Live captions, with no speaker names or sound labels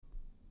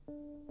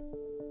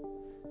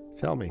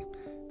Tell me,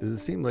 does it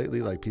seem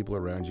lately like people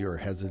around you are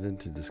hesitant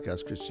to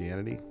discuss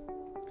Christianity?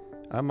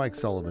 I'm Mike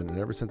Sullivan, and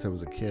ever since I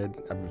was a kid,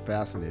 I've been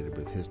fascinated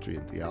with history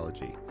and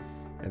theology.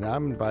 And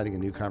I'm inviting a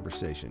new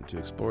conversation to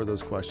explore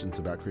those questions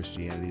about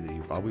Christianity that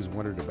you've always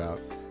wondered about,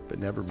 but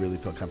never really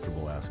felt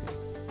comfortable asking.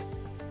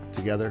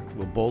 Together,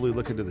 we'll boldly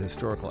look into the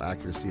historical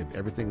accuracy of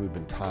everything we've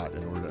been taught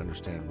in order to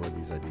understand where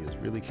these ideas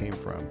really came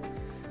from,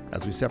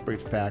 as we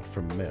separate fact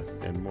from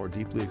myth and more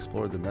deeply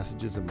explore the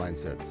messages and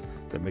mindsets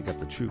that make up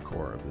the true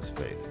core of this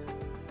faith.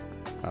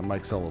 I'm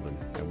Mike Sullivan,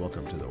 and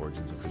welcome to the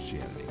Origins of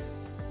Christianity.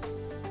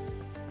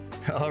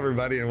 Hello,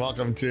 everybody, and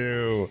welcome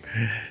to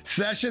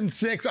Session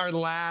 6, our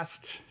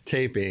last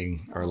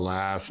taping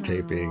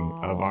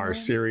of our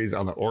series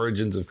on the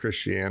origins of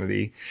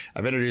Christianity.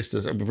 I've introduced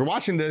us. If you're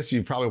watching this,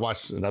 you've probably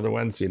watched another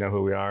one, so you know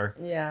who we are.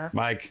 Yeah.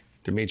 Mike,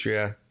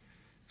 Demetria,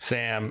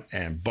 Sam,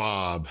 and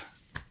Bob.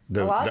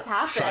 The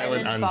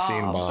silent,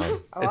 unseen Bob.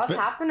 A lot's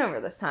happened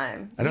over this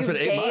time. And it's been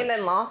 8 months. Gained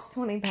and lost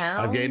 20 pounds.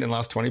 I've gained and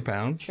lost 20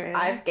 pounds. True.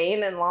 I've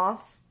gained and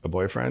lost a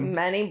boyfriend.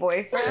 Many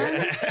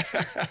boyfriends.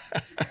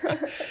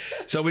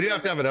 So we do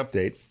have to have an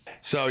update.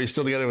 So you're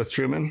still together with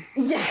Truman?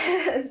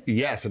 Yes.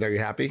 Yes. And are you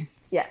happy?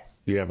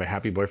 Yes. Do you have a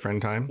happy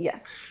boyfriend time?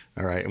 Yes.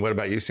 All right. And what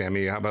about you,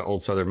 Sammy? How about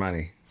Old Southern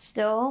Money?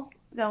 Still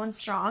going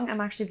strong.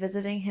 I'm actually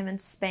visiting him in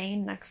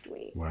Spain next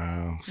week.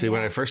 Wow. See,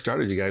 when I first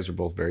started, you guys were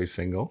both very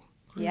single.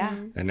 Yeah.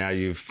 And now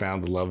you've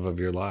found the love of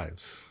your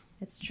lives.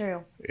 It's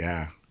true.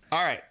 Yeah.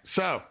 All right.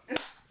 So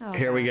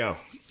here we go.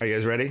 Are you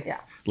guys ready?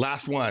 Yeah.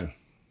 Last one.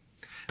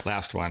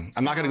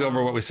 I'm not going to go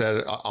over what we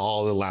said,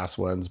 all the last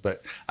ones,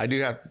 but I do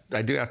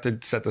have to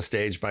set the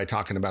stage by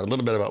talking about a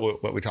little bit about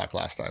what we talked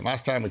last time.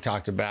 Last time we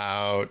talked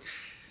about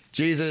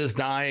Jesus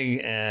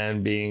dying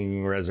and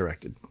being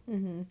resurrected,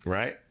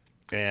 right?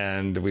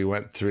 And we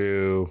went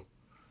through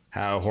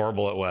how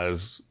horrible it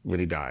was when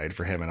he died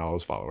for him and all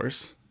his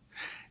followers.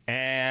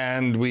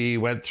 And we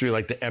went through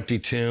like the empty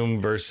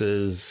tomb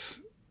versus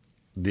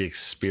the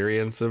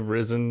experience of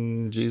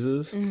risen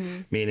Jesus,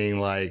 meaning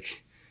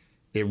like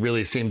it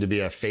really seemed to be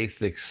a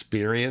faith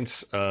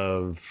experience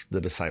of the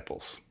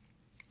disciples.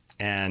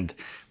 And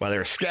while they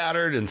were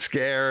scattered and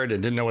scared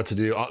and didn't know what to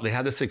do, they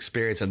had this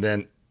experience, and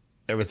then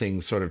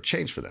everything sort of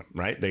changed for them,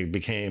 right? They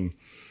became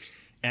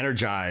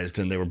energized,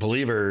 and they were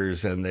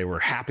believers, and they were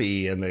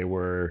happy, and they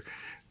were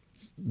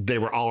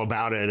all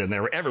about it, and they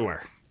were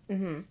everywhere.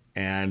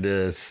 And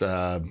it's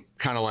kind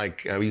of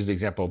like, we use the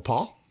example of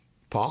Paul.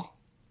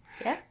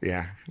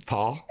 Yeah,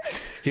 Paul.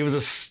 He was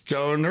a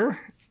stoner,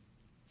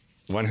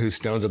 one who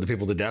stones other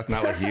people to death,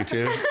 not like you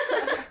two.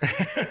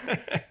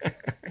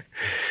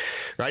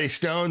 Right, he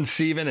stoned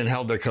Stephen and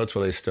held their coats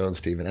while they stoned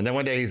Stephen. And then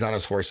one day he's on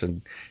his horse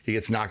and he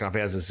gets knocked off. He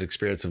has this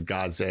experience of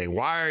God saying,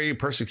 "Why are you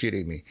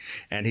persecuting me?"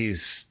 And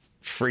he's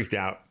freaked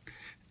out.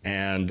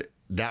 And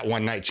that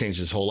one night changed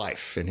his whole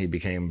life. And he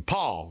became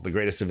Paul, the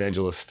greatest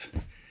evangelist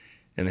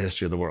in the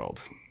history of the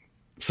world.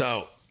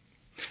 So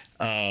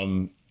what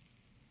I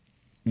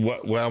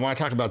want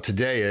to talk about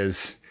today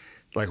is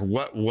like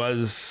what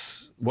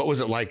was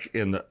it like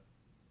in the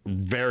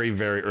very,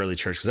 very early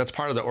church? Because that's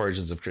part of the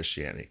origins of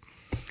Christianity.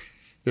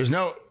 There's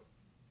no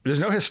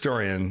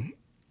historian,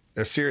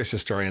 a serious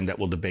historian, that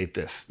will debate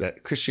this,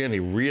 that Christianity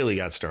really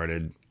got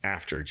started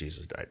after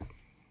Jesus died.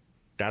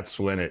 That's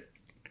when it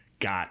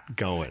got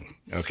going,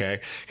 okay?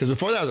 Because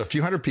before that, was a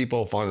few hundred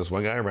people following this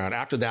one guy around.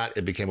 After that,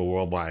 it became a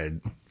worldwide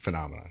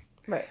phenomenon.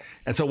 Right.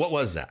 And so what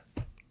was that?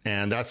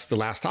 And that's the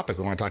last topic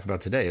we want to talk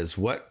about today is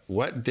what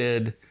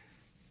did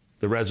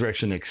the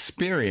resurrection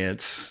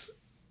experience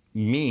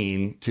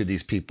mean to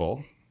these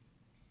people?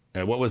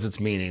 What was its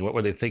meaning? What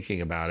were they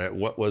thinking about it?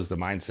 What was the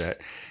mindset?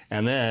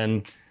 And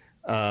then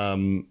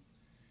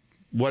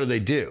what did they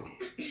do?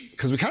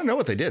 Because we kind of know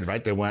what they did,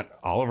 right? They went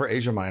all over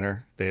Asia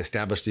Minor. They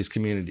established these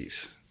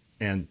communities,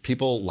 and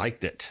people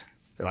liked it.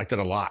 They liked it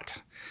a lot.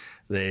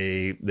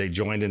 They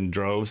joined in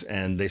droves,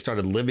 and they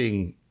started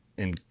living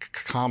in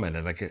common,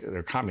 and like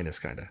they're communists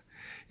kind of.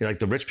 You know, like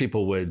the rich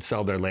people would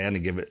sell their land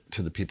and give it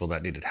to the people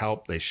that needed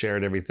help. They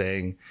shared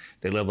everything.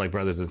 They lived like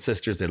brothers and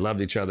sisters. They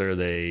loved each other.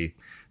 They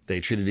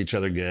treated each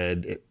other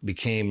good. It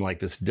became like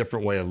this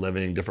different way of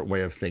living, different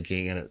way of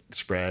thinking, and it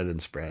spread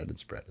and spread and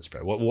spread and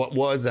spread. What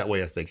was that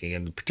way of thinking?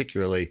 And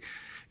particularly,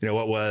 you know,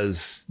 what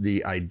was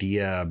the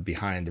idea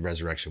behind the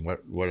resurrection?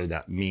 What did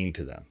that mean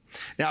to them?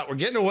 Now, we're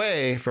getting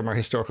away from our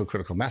historical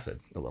critical method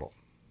a little.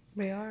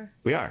 We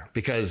are,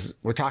 because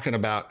we're talking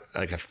about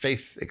like a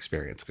faith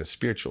experience, like a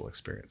spiritual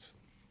experience.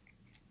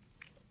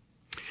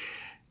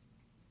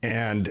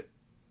 And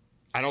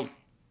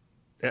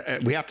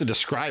we have to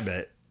describe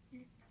it,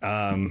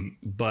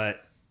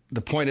 but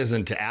the point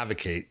isn't to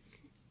advocate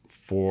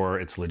for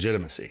its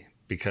legitimacy,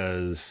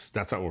 because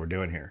that's not what we're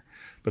doing here.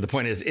 But the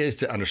point is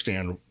to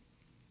understand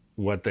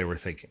what they were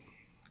thinking.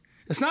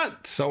 It's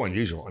not so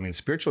unusual. I mean,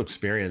 spiritual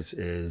experience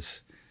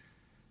is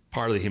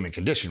part of the human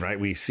condition, right?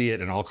 We see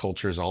it in all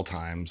cultures, all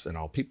times, and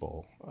all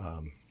people.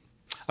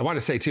 I want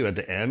to say too, at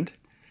the end,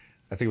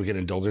 I think we can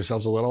indulge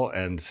ourselves a little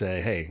and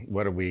say, hey,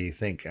 what do we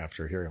think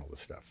after hearing all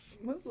this stuff?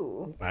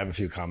 Ooh. I have a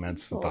few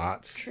comments and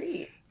thoughts.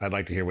 Treat. I'd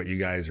like to hear what you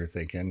guys are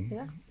thinking.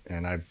 Yeah.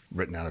 And I've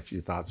written out a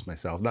few thoughts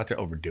myself, not to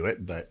overdo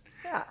it, but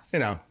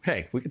Yeah.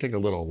 Hey, we can take a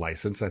little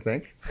license, I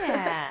think.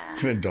 Yeah.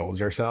 To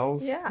indulge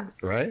ourselves. Yeah.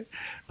 Right?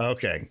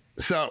 Okay.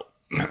 So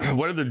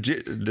what do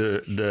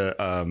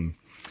the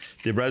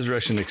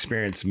resurrection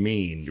experience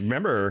mean?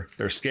 Remember,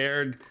 they're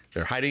scared,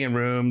 they're hiding in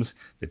rooms,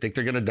 they think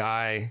they're gonna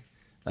die,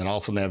 and all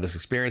of a sudden they have this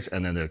experience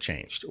and then they're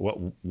changed.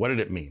 What did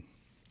it mean?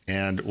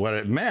 And what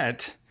it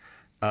meant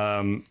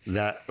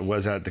that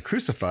was that the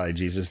crucified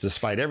Jesus,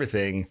 despite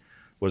everything,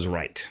 was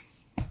right.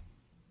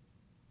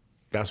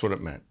 That's what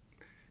it meant.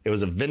 It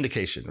was a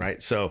vindication,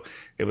 right? So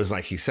it was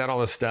like he said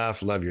all this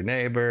stuff, love your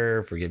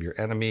neighbor, forgive your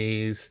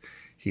enemies.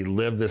 He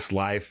lived this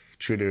life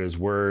true to his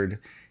word.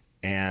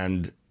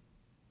 And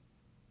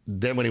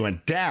then when he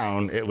went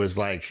down, it was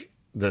like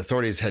the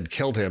authorities had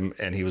killed him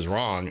and he was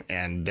wrong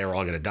and they were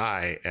all going to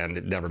die and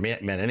it never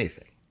meant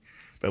anything.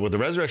 But with the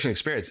resurrection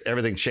experience,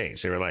 everything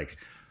changed. They were like,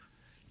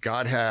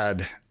 God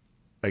had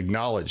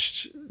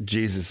acknowledged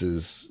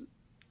Jesus's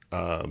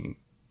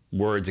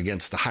words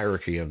against the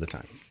hierarchy of the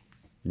time,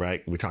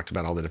 right? We talked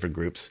about all the different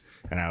groups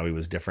and how he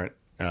was different.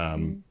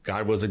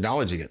 God was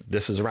acknowledging it.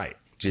 This is right.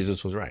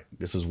 Jesus was right.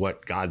 This is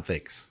what God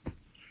thinks,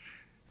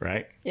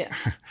 right? Yeah.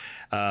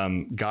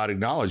 God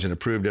acknowledged and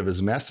approved of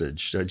his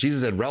message.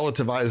 Jesus had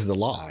relativized the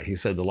law. He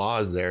said the law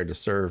is there to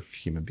serve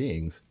human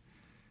beings,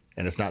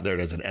 and it's not there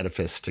as an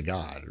edifice to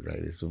God,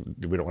 right? So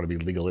we don't want to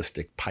be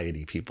legalistic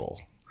piety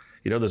people.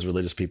 You know, those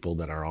religious people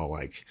that are all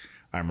like,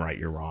 I'm right,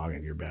 you're wrong,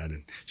 and you're bad.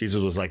 And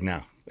Jesus was like,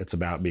 no, it's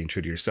about being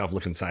true to yourself.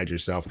 Look inside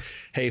yourself.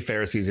 Hey,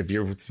 Pharisees, if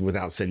you're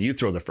without sin, you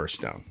throw the first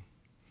stone,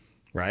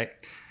 right?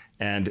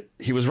 And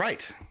he was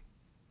right.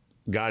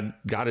 God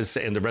is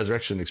saying the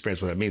resurrection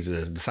experience, what that means to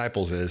the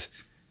disciples is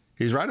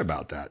he's right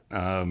about that,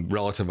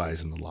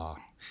 relativizing the law.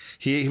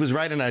 He was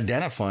right in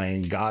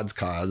identifying God's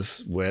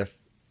cause with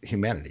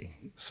humanity.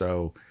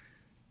 So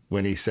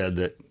when he said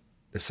that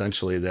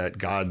essentially that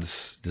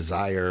God's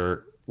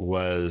desire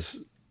was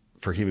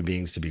for human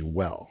beings to be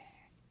well,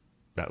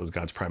 that was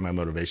God's primary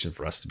motivation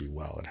for us to be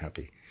well and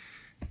happy.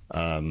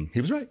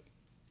 He was right.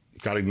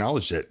 God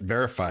acknowledged it,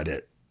 verified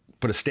it,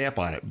 put a stamp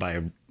on it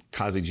by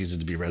causing Jesus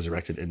to be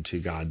resurrected into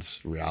God's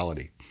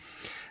reality.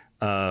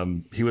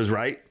 He was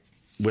right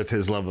with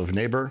his love of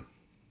neighbor,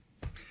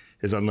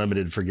 his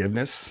unlimited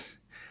forgiveness,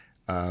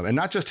 and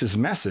not just his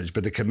message,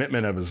 but the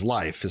commitment of his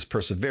life, his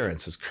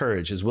perseverance, his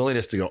courage, his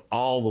willingness to go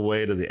all the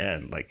way to the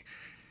end. Like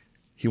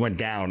he went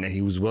down and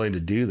he was willing to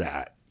do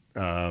that.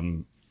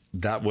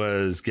 That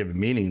was given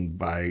meaning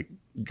by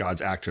God's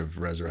act of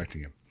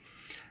resurrecting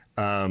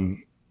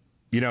him.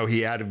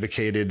 He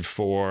advocated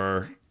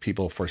for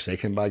people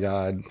forsaken by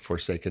God,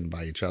 forsaken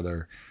by each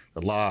other,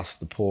 the lost,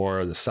 the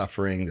poor, the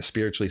suffering, the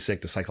spiritually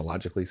sick, the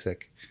psychologically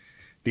sick.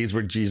 These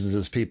were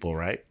Jesus's people,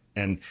 right?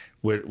 And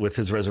with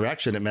his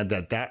resurrection, it meant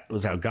that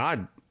was how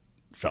God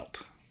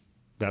felt.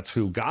 That's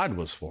who God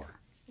was for,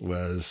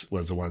 was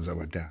the ones that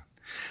went down.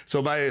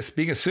 So by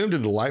being assumed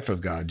into the life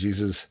of God,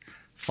 Jesus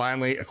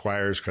finally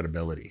acquires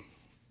credibility.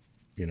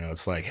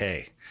 It's like,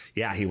 hey,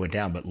 yeah, he went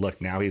down, but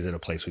look, now he's in a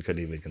place we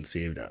couldn't even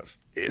conceive of.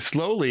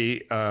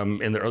 Slowly,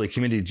 in the early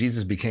community,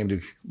 Jesus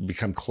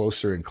become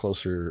closer and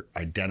closer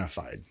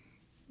identified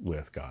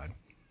with God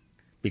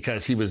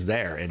because he was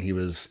there and he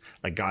was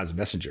like God's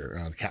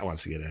messenger. The cat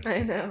wants to get in.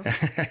 I know.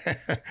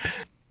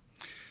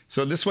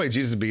 So this way,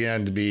 Jesus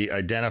began to be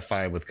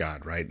identified with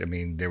God, right? I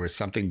mean, there was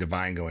something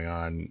divine going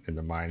on in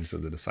the minds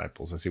of the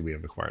disciples. I see we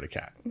have acquired a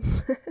cat.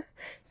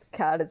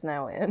 Cat is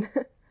now in.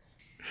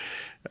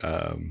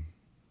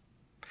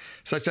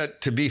 Such that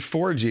to be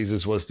for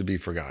Jesus was to be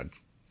for God,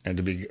 and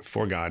to be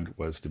for God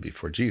was to be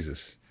for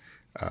Jesus.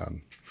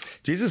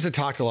 Jesus had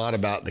talked a lot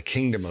about the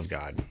kingdom of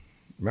God.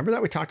 Remember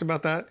that we talked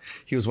about that?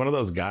 He was one of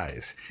those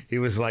guys. He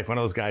was like one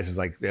of those guys who's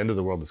like, the end of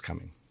the world is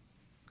coming.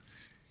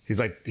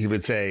 He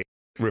would say,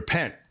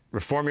 repent,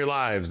 reform your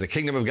lives. The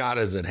kingdom of God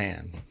is at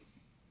hand,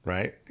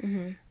 right?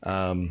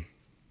 Mm-hmm.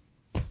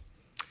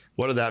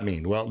 What did that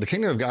mean? Well, the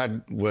kingdom of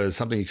God was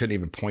something you couldn't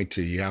even point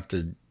to. You have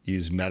to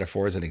use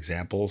metaphors and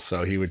examples.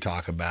 So he would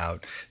talk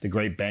about the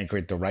great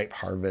banquet, the ripe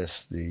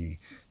harvest, the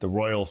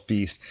royal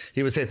feast.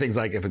 He would say things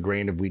like, if a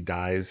grain of wheat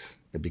dies,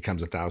 it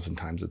becomes 1,000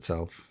 times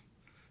itself.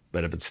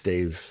 But if it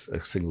stays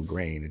a single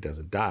grain, it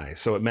doesn't die.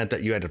 So it meant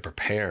that you had to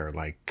prepare,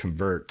 like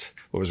convert.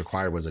 What was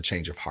required was a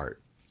change of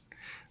heart.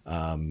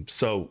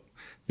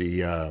 He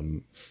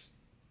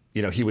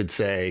would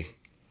say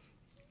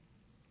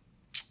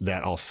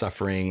that all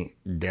suffering,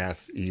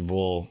 death,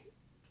 evil,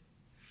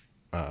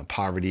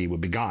 poverty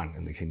would be gone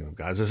in the kingdom of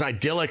God. It's this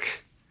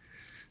idyllic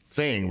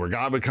thing where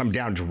God would come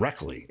down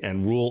directly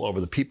and rule over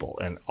the people,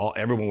 and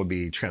everyone would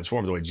be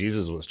transformed the way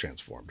Jesus was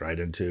transformed, right?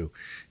 Into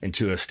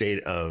a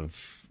state of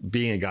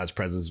being in God's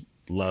presence,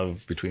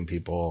 love between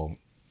people,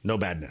 no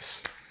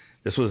badness.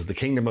 This was the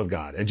kingdom of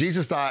God. And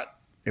Jesus thought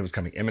it was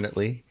coming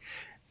imminently,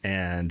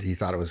 and he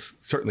thought it was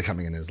certainly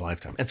coming in his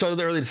lifetime. And so did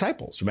the early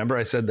disciples. Remember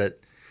I said that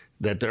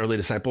the early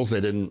disciples, they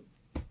didn't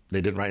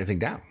write anything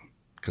down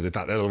because they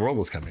thought that the world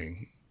was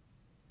coming,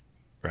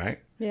 right?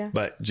 Yeah.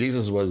 But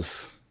Jesus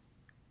was,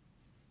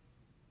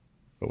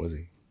 what was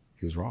he?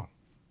 He was wrong,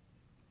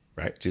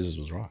 right? Jesus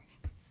was wrong.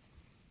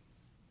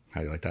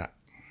 How do you like that?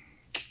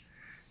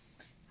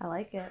 I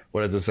like it.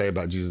 What does it say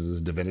about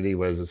Jesus' divinity?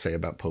 What does it say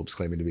about popes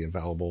claiming to be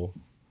infallible?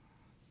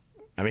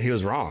 I mean, he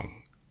was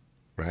wrong,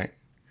 right?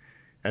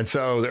 And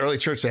so the early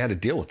church, they had to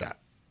deal with that.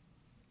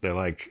 They're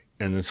like,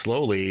 and then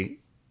slowly,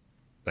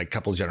 like a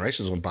couple of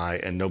generations went by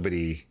and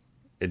it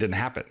didn't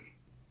happen.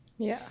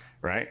 Yeah.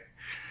 Right?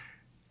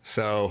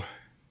 So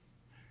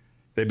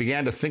they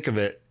began to think of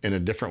it in a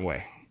different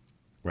way,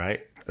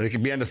 right? They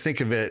began to think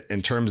of it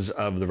in terms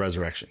of the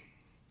resurrection.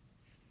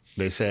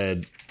 They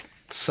said,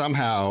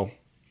 somehow,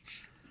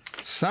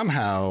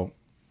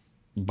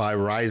 by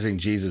rising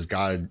Jesus,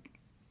 God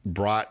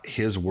brought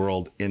his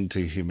world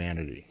into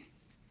humanity.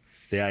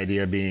 The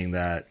idea being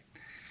that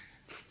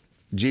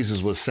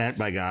Jesus was sent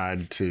by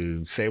God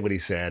to say what he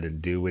said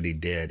and do what he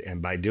did.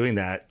 And by doing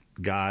that,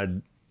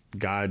 God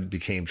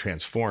became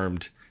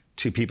transformed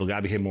to people.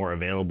 God became more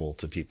available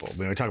to people.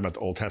 When we talk about the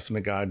Old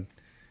Testament God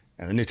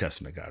and the New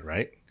Testament God,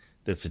 right?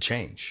 That's a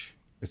change.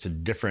 It's a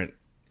different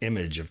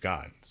image of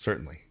God,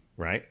 certainly,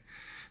 right?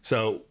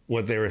 So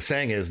what they were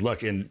saying is,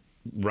 look, in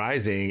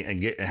rising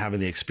and having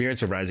the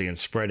experience of rising and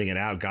spreading it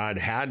out, God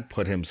had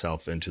put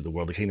himself into the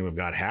world. The kingdom of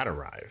God had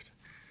arrived.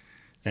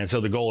 And so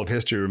the goal of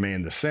history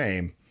remained the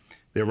same,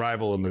 the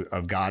arrival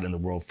of God in the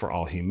world for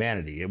all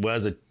humanity. It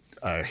was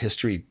a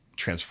history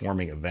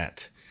transforming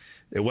event.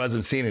 It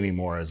wasn't seen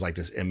anymore as like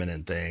this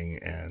imminent thing.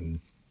 And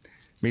I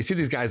mean, you see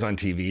these guys on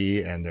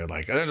TV and they're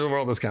like, oh, the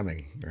world is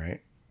coming,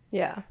 right?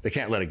 Yeah. They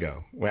can't let it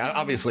go. Well,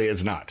 obviously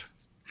it's not.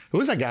 Who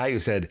was that guy who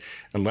said,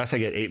 unless I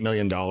get $8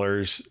 million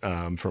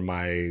from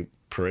my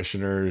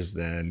parishioners,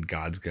 then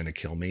God's going to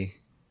kill me?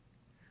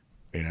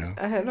 You know?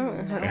 I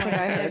don't think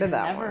I heard of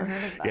that Never one.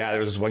 heard of that. Yeah, there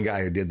was this one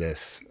guy who did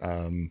this.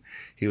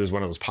 He was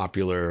one of those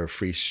popular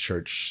free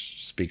church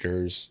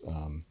speakers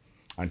on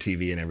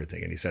TV and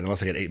everything. And he said,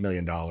 unless I get $8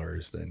 million,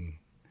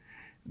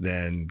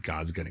 then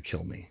God's going to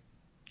kill me.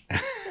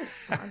 It's a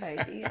smart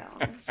idea,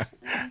 honestly.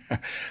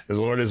 The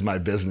Lord is my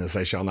business,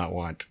 I shall not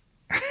want.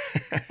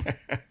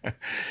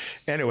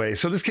 Anyway,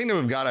 so this kingdom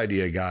of God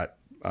idea got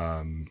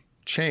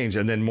changed.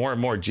 And then more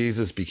and more,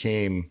 Jesus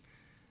became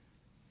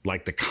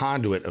like the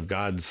conduit of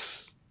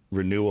God's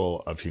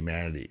renewal of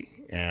humanity.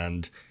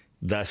 And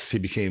thus he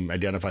became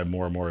identified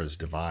more and more as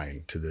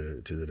divine to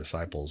the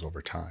disciples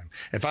over time.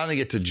 And finally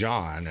get to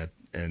John at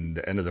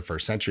the end of the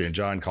first century. And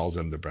John calls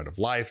him the bread of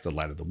life, the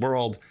light of the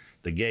world,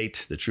 the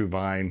gate, the true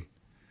vine,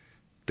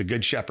 the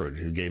good shepherd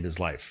who gave his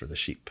life for the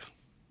sheep.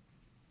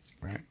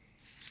 Right?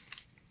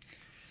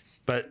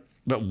 But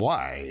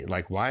why?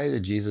 Like, why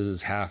did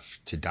Jesus have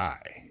to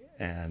die?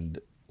 And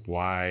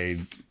why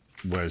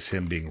was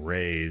him being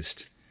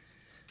raised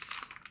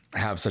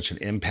have such an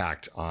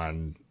impact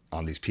on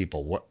these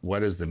people?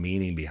 What is the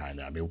meaning behind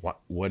that? I mean,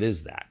 what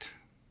is that?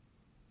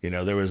 You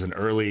know, there was an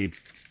early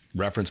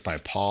reference by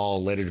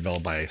Paul, later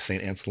developed by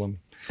St. Anselm,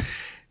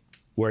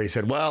 where he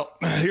said, well,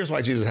 here's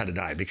why Jesus had to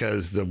die,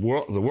 because the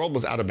world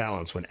was out of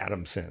balance when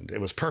Adam sinned. It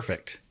was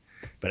perfect,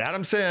 but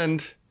Adam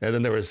sinned, and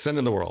then there was sin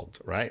in the world,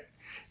 right?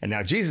 And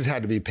now Jesus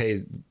had to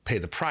pay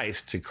the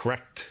price to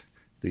correct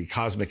the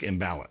cosmic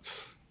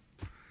imbalance.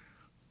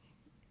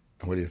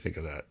 What do you think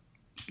of that?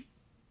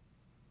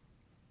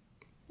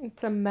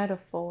 It's a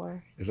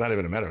metaphor. It's not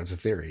even a metaphor, it's a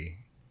theory.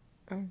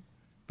 Oh.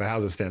 But how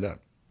does it stand up?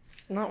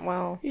 Not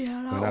well.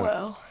 Yeah, Why not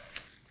not?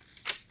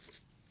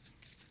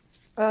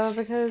 well.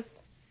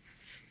 Because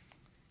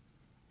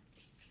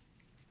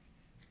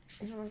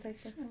you want to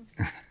take this one?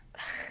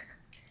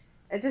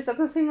 It just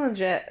doesn't seem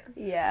legit.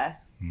 Yeah.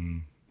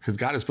 Because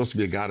God is supposed to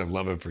be a God of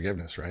love and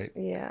forgiveness, right?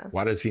 Yeah.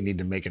 Why does he need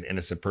to make an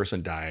innocent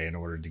person die in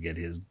order to get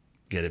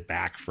it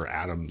back for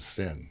Adam's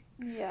sin?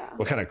 Yeah.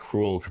 What kind of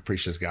cruel,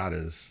 capricious God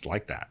is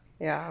like that?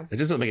 Yeah. It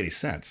just doesn't make any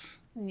sense,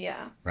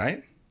 Yeah.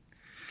 right?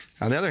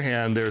 On the other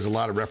hand, there's a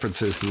lot of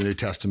references to the New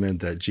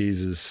Testament that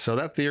Jesus, so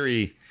that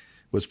theory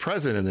was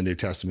present in the New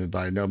Testament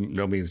by no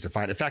means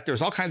defined. In fact,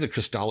 there's all kinds of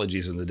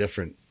Christologies in the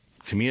different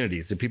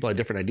communities. The people had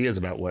different ideas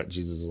about what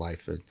Jesus'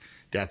 life and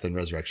death and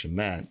resurrection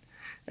meant.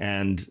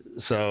 And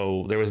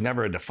so there was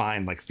never a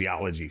defined like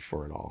theology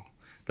for it all.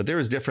 But there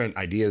was different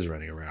ideas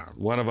running around.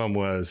 One of them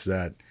was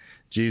that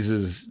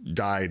Jesus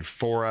died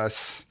for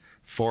us,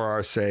 for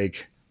our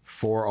sake,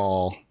 for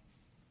all.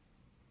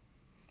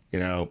 You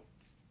know,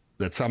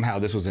 that somehow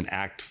this was an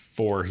act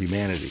for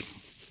humanity,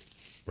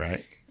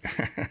 right?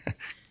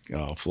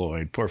 Oh,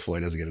 Floyd. Poor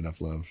Floyd doesn't get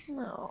enough love.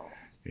 No.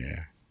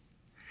 Yeah.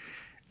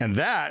 And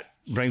that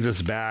brings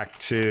us back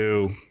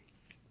to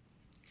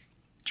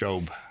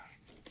Job.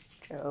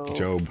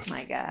 Job.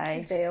 My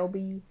guy.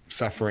 JLB.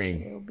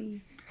 Suffering,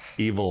 Joby.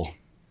 evil.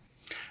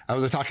 I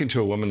was talking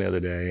to a woman the other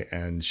day,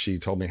 and she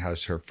told me how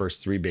her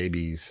first 3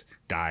 babies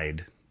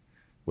died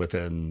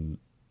within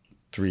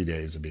 3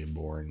 days of being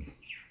born.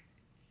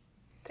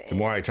 The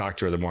more I talked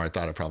to her, the more I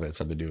thought it probably had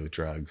something to do with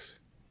drugs.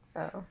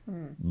 Oh.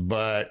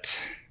 But,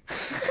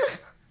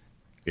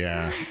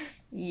 yeah,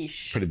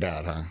 Yeesh. pretty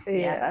bad, huh?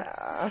 Yeah,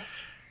 that's. You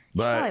should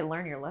But probably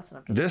learn your lesson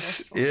after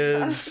this one.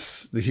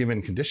 is the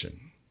human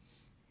condition.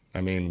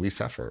 I mean, we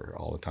suffer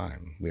all the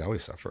time. We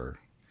always suffer.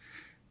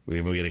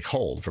 When we get a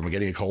cold, from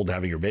getting a cold to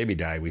having your baby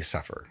die, we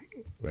suffer.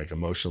 Like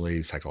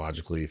emotionally,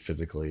 psychologically,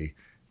 physically,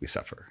 we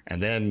suffer.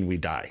 And then we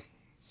die.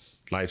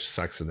 Life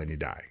sucks and then you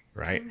die,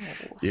 right?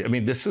 I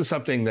mean, this is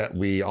something that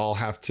we all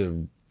have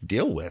to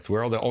deal with.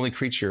 We're all the only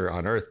creature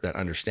on earth that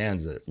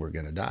understands that we're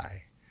going to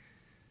die.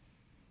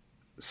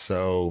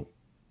 So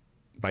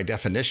by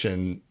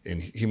definition,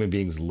 human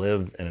beings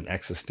live in an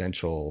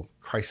existential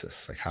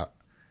crisis. Like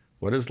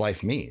what does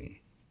life mean?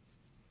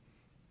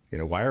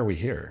 Why are we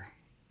here?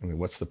 I mean,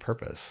 what's the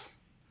purpose?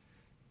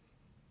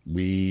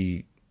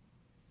 And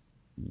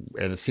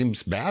it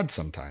seems bad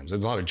sometimes.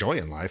 There's a lot of joy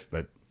in life,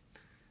 but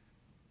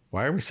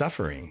why are we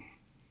suffering?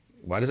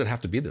 Why does it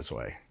have to be this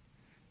way?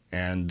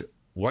 And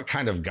what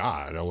kind of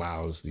God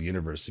allows the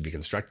universe to be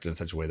constructed in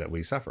such a way that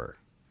we suffer?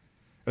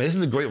 I mean, this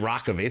is the great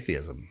rock of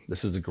atheism.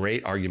 This is a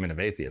great argument of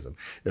atheism.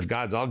 If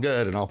God's all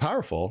good and all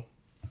powerful,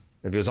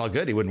 if he was all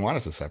good, he wouldn't want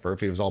us to suffer. If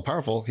he was all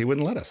powerful, he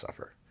wouldn't let us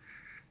suffer.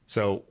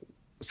 So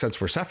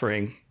since we're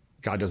suffering,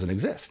 God doesn't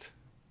exist,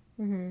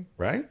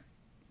 right?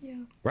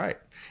 Yeah. Right.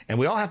 And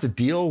we all have to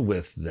deal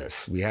with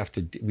this. We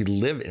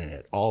live in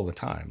it all the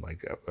time,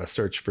 like a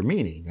search for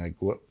meaning. Like,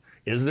 what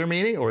is there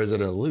meaning, or is it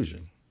an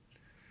illusion?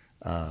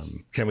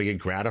 Can we get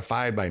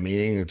gratified by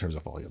meaning in terms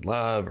of falling in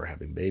love or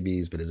having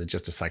babies? But is it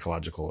just a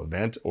psychological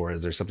event, or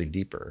is there something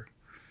deeper?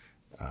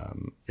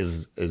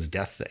 Is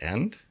death the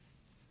end?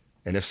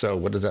 And if so,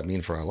 what does that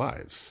mean for our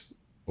lives?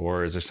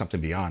 Or is there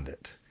something beyond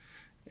it?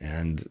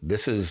 And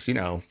this is,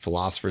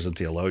 philosophers and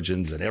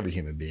theologians and every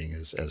human being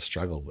has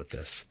struggled with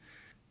this.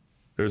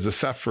 There's a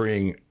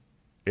suffering.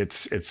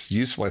 It's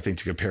useful, I think,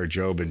 to compare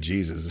Job and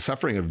Jesus. The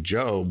suffering of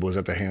Job was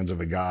at the hands of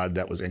a God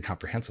that was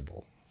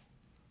incomprehensible,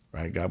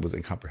 right? God was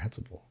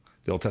incomprehensible.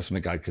 The Old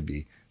Testament God could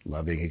be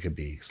loving. He could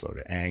be slow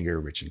to anger,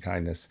 rich in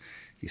kindness.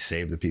 He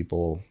saved the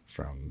people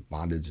from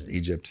bondage in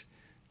Egypt,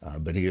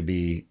 but he could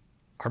be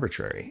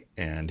arbitrary,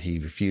 and he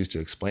refused to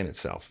explain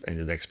itself.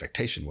 And the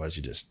expectation was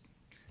you just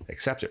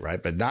accept it,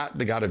 right? But not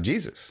the God of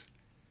Jesus,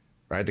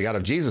 right? The God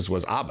of Jesus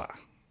was Abba.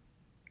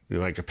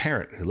 You're like a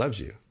parent who loves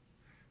you.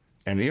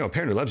 And, a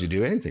parent who loves you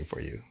do anything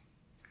for you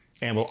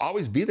and will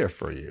always be there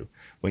for you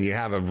when you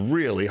have a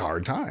really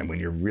hard time, when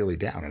you're really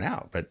down and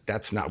out. But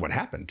that's not what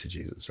happened to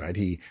Jesus, right?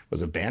 He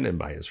was abandoned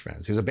by his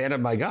friends. He was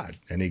abandoned by God.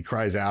 And he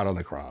cries out on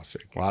the cross,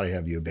 why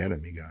have you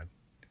abandoned me, God?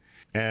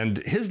 And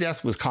his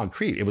death was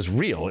concrete. It was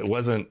real. It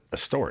wasn't a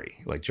story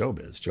like Job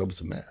is. Job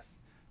is a myth.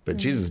 But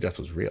Jesus' death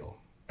was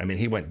real. I mean,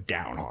 he went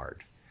down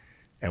hard.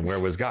 And where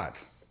was God?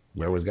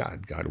 Where was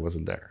God? God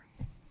wasn't there.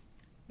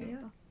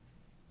 Yeah.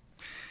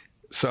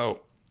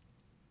 So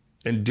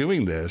in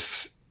doing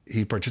this,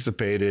 he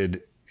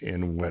participated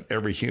in what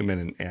every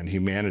human and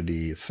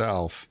humanity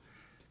itself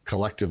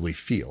collectively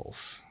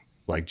feels,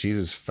 like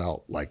Jesus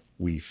felt, like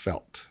we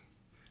felt,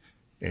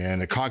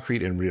 in a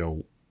concrete and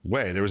real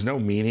way. There was no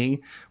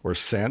meaning or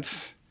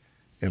sense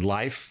in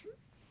life,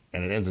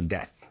 and it ends in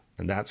death.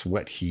 And that's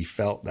what he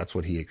felt. That's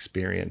what he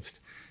experienced,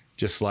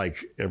 just like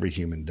every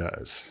human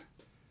does.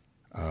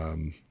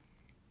 But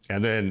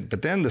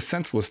then the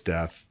senseless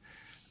death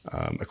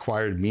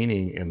acquired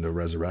meaning in the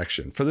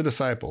resurrection for the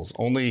disciples.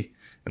 Only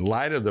in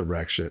light of the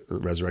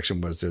resurrection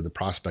was there the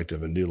prospect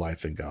of a new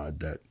life in God,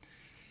 that,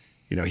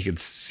 he could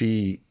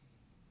see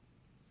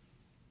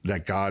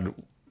that God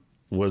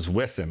was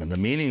with him, and the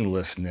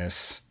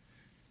meaninglessness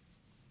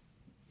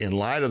in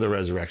light of the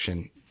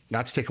resurrection,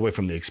 not to take away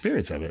from the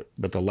experience of it,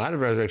 but the light of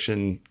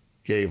resurrection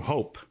gave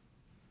hope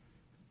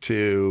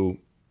to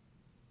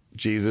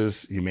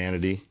Jesus,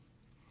 humanity.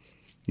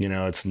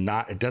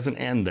 It doesn't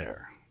end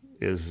there,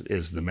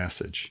 is the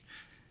message.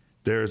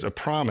 There's a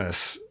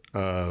promise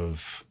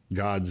of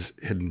God's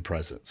hidden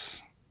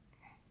presence.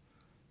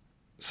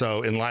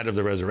 So in light of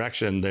the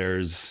resurrection,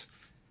 there's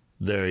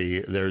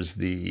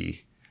the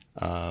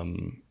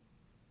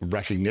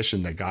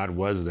recognition that God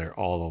was there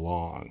all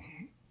along,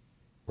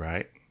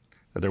 right?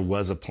 That there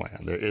was a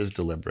plan, there is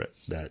deliberate,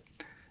 that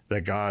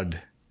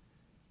God,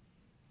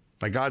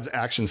 by God's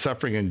action,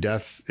 suffering and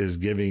death is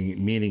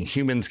giving meaning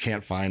humans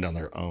can't find on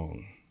their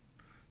own.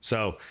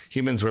 So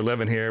humans, we're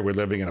living here, we're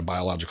living in a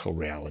biological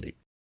reality.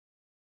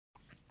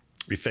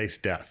 We face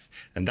death,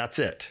 and that's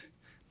it.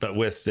 But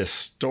with this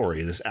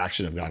story, this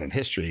action of God in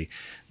history,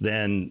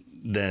 then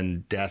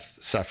death,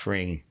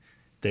 suffering,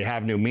 they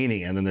have new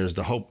meaning. And then there's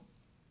the hope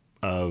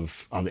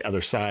of, on the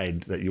other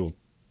side, that you'll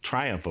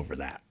triumph over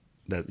that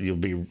you'll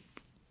be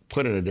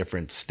put in a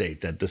different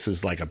state, that this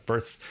is like a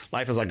birth.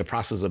 Life is like a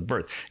process of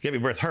birth.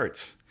 Giving birth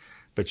hurts,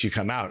 but you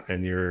come out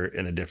and you're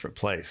in a different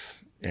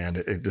place, and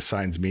it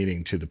assigns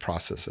meaning to the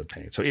process of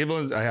pain. So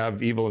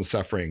evil and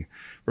suffering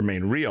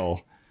remain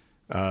real,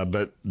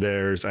 but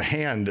there's a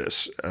hand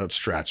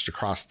stretched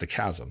across the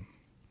chasm.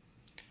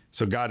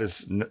 So God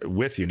is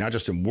with you, not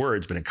just in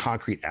words, but in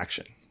concrete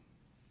action.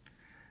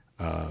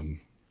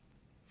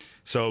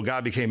 So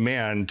God became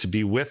man to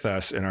be with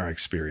us in our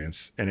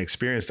experience, and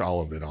experienced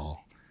all of it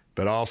all,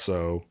 but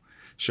also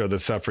show that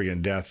suffering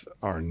and death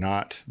are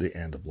not the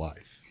end of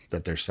life,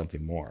 that there's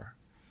something more.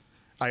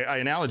 I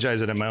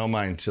analogize it in my own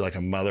mind to like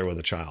a mother with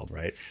a child,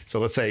 right? So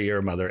let's say you're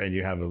a mother and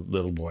you have a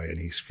little boy and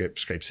he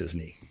scrapes his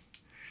knee.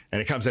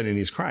 And it comes in and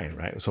he's crying,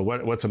 right? So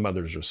what's a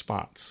mother's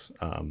response?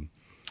 The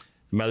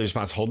mother's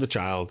response, hold the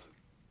child,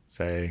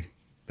 say,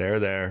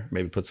 there,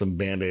 maybe put some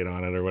Band-Aid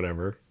on it or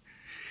whatever.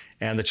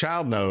 And the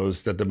child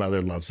knows that the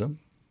mother loves him.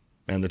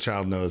 And the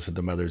child knows that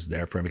the mother's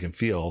there for him. He can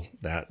feel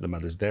that the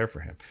mother's there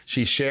for him.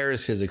 She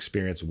shares his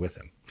experience with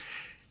him.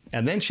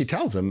 And then she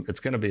tells him it's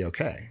going to be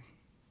okay,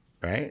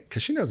 right?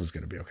 Because she knows it's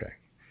going to be okay.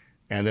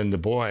 And then the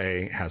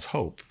boy has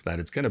hope that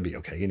it's going to be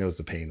okay. He knows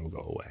the pain will go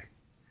away,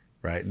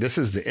 right? This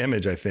is the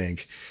image, I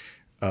think,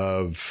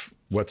 of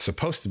what's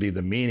supposed to be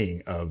the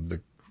meaning of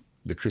the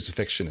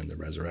crucifixion and the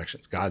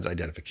resurrections, God's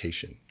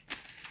identification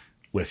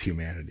with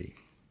humanity.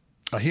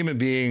 A human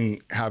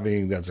being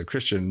that's a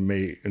Christian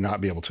may not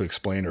be able to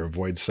explain or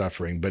avoid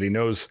suffering, but he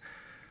knows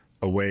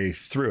a way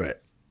through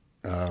it.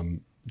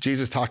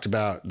 Jesus talked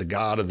about the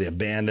God of the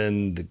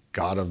abandoned, the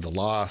God of the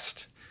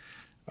lost.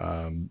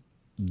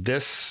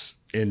 This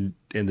in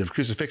the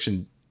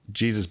crucifixion,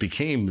 Jesus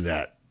became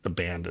that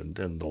abandoned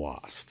and the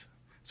lost.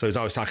 So he's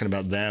always talking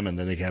about them, and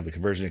then they can have the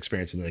conversion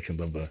experience, and then they can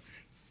live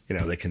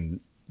they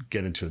can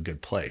get into a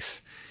good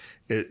place.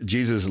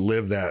 Jesus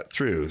lived that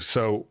through.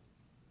 So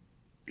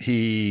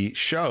he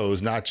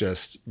shows, not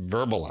just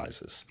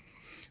verbalizes,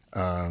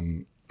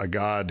 a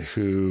God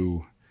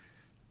who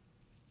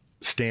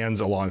stands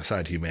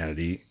alongside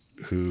humanity,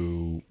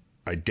 who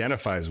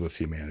identifies with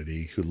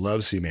humanity, who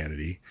loves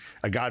humanity,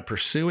 a God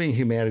pursuing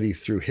humanity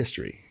through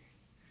history.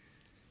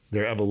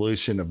 Their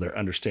evolution of their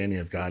understanding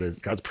of God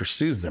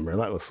pursues them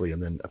relentlessly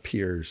and then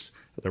appears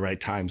at the right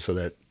time so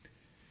that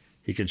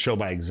he can show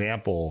by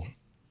example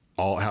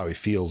all how he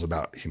feels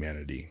about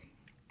humanity.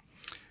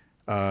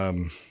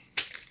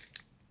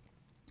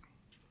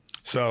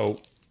 So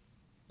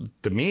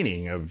the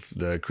meaning of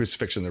the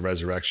crucifixion and the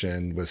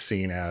resurrection was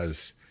seen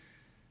as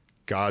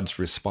God's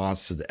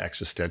response to the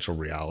existential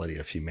reality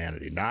of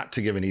humanity, not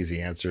to give an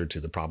easy answer to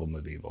the problem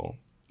of evil,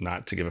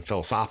 not to give a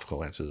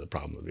philosophical answer to the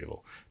problem of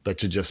evil, but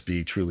to just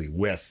be truly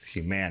with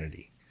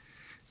humanity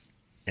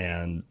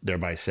and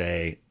thereby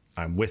say,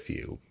 I'm with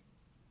you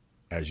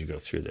as you go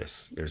through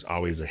this. There's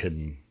always a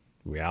hidden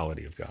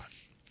reality of God.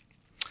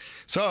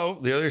 So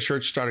the early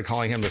church started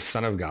calling him the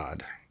Son of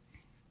God,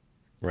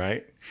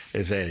 right?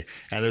 And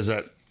there's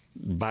that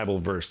Bible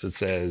verse that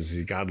says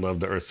God loved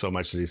the earth so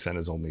much that he sent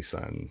his only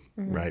son,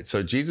 right?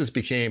 So Jesus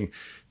became,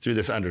 through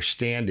this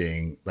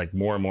understanding, like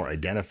more and more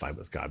identified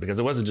with God, because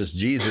it wasn't just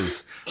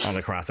Jesus on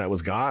the cross, that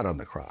was God on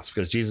the cross,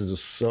 because Jesus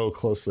was so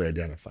closely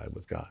identified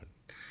with God.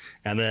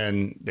 And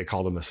then they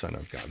called him the Son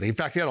of God. In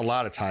fact, he had a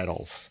lot of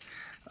titles.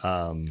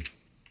 There's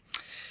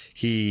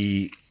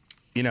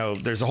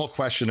a whole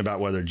question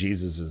about whether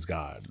Jesus is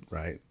God,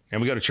 right?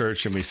 And we go to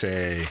church and we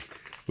say,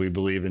 we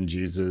believe in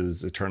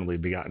Jesus, eternally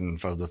begotten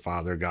of the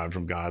Father, God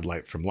from God,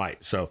 light from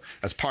light. So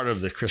that's part of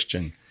the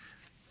Christian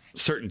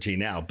certainty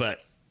now.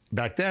 But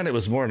back then it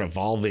was more an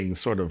evolving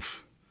sort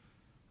of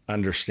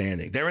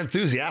understanding. They were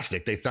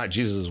enthusiastic. They thought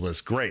Jesus was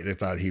great. They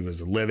thought he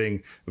was a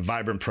living,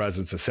 vibrant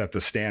presence that set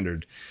the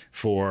standard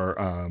for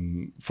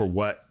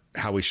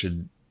how we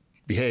should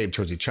behave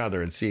towards each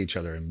other and see each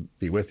other and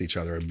be with each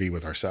other and be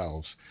with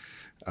ourselves.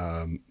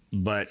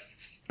 But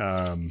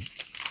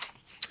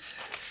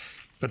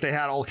they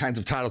had all kinds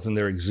of titles in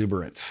their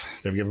exuberance.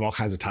 They've given all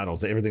kinds of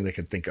titles, everything they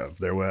could think of.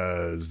 There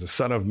was the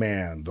Son of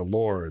Man, the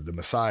Lord, the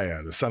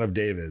Messiah, the Son of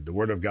David, the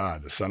Word of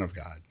God, the Son of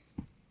God.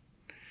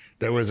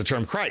 There was the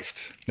term Christ.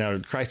 Now,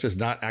 Christ is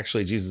not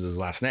actually Jesus'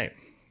 last name.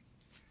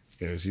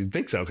 You'd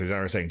think so, because they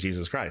were saying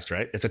Jesus Christ,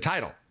 right? It's a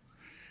title.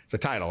 It's a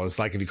title. It's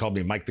like if you called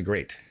me Mike the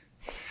Great.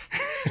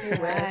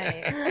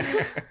 Right.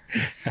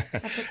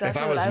 That's exactly if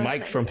I was what Mike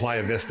thinking. from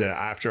Playa Vista,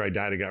 after I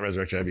died and got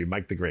resurrected, I'd be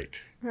Mike the Great.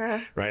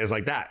 Right? It's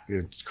like that.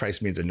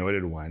 Christ means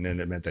anointed one, and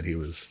it meant that he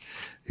was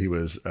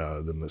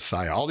the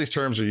Messiah. All these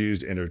terms are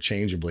used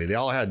interchangeably. They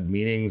all had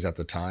meanings at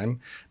the time,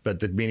 but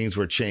the meanings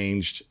were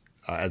changed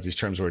as these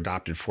terms were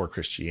adopted for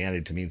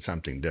Christianity to mean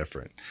something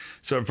different.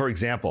 So, for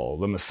example,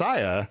 the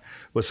Messiah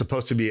was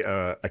supposed to be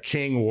a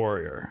king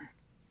warrior.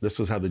 This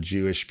was how the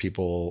Jewish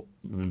people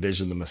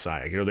envisioned the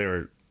Messiah. They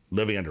were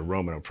living under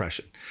Roman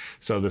oppression.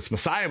 So this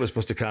Messiah was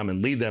supposed to come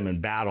and lead them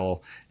in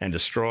battle and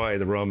destroy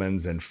the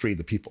Romans and free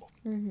the people.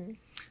 Mm-hmm.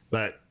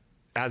 But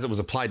as it was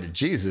applied to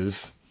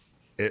Jesus,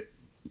 it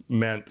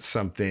meant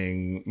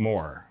something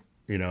more.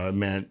 It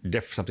meant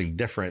something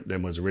different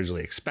than was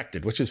originally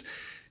expected, which is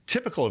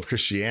typical of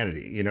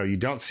Christianity. You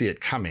don't see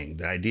it coming.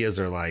 The ideas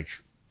are like,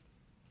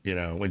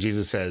 when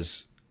Jesus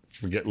says,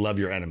 love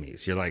your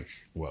enemies, you're like,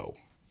 whoa,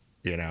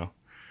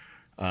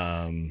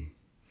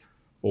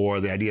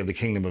 or the idea of the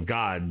kingdom of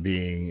God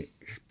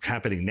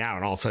happening now,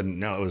 and all of a sudden,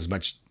 no, it was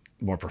much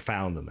more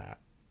profound than that,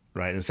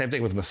 right? And the same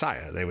thing with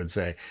Messiah. They would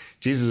say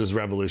Jesus'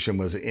 revolution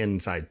was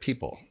inside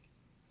people.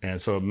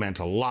 And so it meant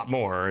a lot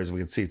more, as we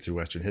can see through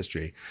Western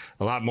history,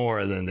 a lot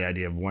more than the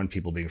idea of one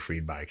people being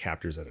freed by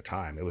captors at a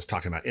time. It was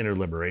talking about inner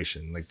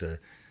liberation, like the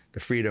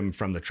freedom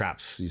from the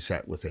traps you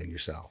set within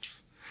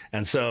yourself.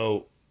 And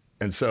so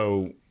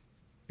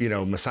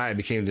Messiah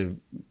became to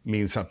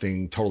mean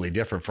something totally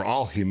different for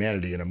all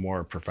humanity in a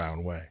more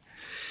profound way.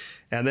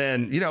 And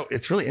then,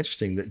 it's really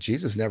interesting that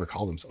Jesus never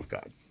called himself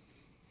God.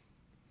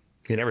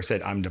 He never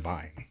said, I'm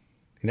divine.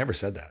 He never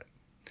said that.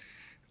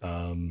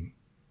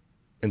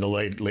 In the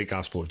late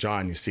Gospel of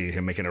John, you see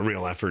him making a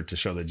real effort to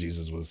show that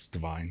Jesus was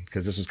divine,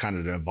 because this was kind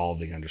of an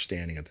evolving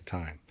understanding at the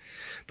time.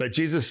 But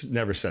Jesus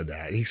never said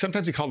that.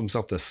 Sometimes he called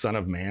himself the Son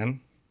of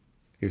Man.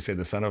 He would say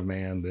the Son of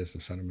Man this,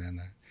 the Son of Man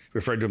that. He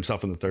referred to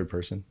himself in the third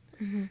person.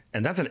 Mm-hmm.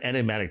 And that's an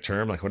enigmatic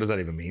term. Like, what does that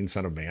even mean,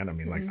 Son of Man? I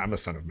mean, like, I'm a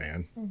son of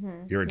man.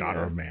 Mm-hmm. You're a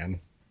daughter of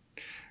man,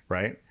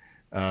 right?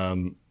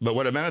 But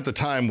what it meant at the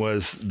time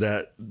was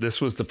that this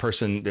was the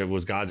person that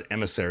was God's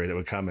emissary that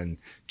would come and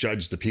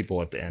judge the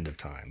people at the end of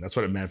time. That's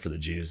what it meant for the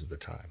Jews at the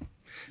time.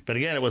 But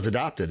again, it was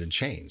adopted and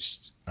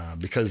changed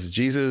because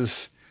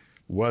Jesus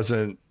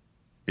wasn't,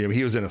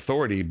 he was in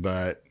authority,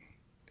 but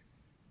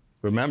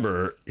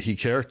remember, he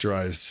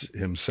characterized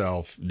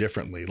himself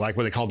differently, like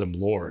when they called him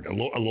Lord. A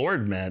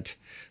Lord meant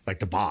like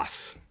the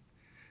boss.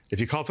 If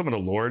you called someone a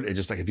Lord, it's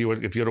just like if you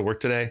go to work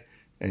today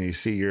and you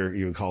see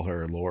you would call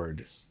her a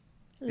Lord.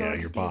 Yeah,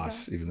 your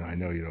boss, even though I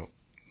know you don't,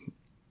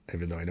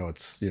 even though I know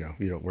it's, you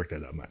don't work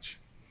there that much.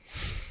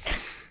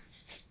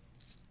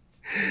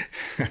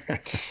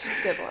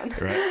 Good one.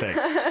 Right,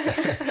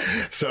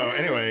 thanks. So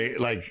anyway,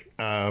 like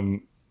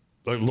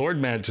Lord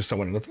meant just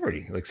someone in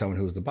authority, like someone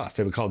who was the boss.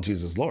 They would call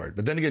Jesus Lord.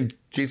 But then again,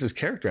 Jesus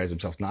characterized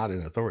himself not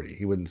in authority.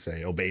 He wouldn't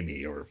say, obey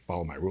me or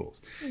follow my rules.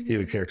 Mm-hmm. He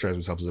would characterize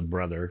himself as a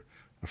brother,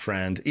 a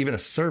friend, even a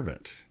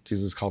servant.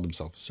 Jesus called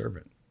himself a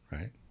servant,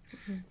 right?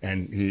 Mm-hmm.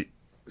 And he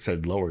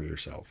said, lower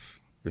yourself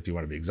if you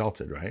want to be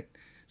exalted, right?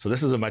 So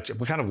this is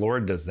what kind of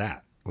Lord does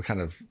that? What kind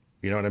of,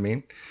 you know what I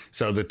mean?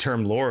 So the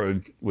term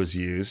Lord was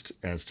used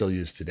and still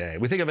used today.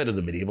 We think of it as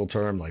the medieval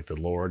term, like the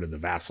Lord and the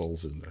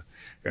vassals and the,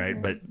 right?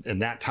 Mm-hmm. But in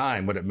that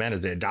time, what it meant is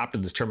they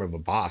adopted this term of a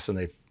boss,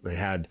 and they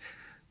had,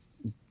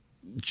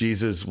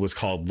 Jesus was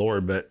called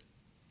Lord, but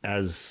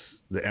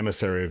as the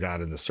emissary of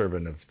God and the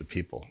servant of the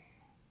people.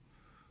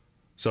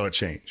 So it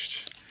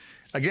changed.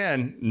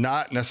 Again,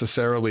 not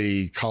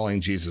necessarily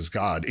calling Jesus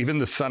God. Even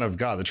the Son of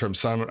God, the term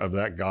Son of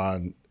that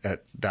God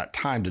at that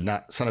time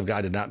Son of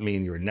God did not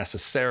mean you were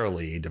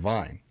necessarily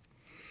divine.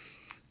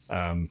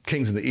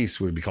 Kings in the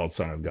East would be called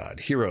Son of God.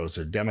 Heroes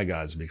or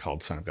demigods would be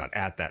called Son of God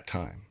at that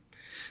time.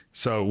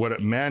 So what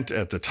it meant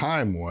at the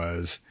time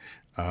was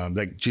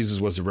that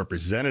Jesus was a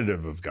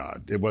representative of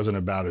God. It wasn't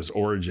about his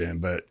origin,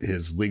 but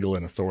his legal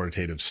and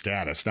authoritative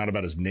status, not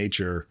about his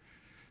nature,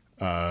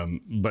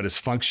 but his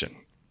function.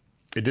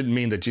 It didn't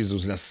mean that Jesus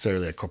was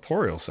necessarily a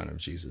corporeal son of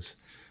Jesus.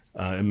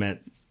 It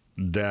meant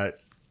that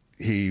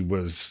he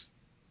was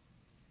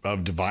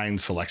of divine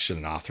selection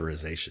and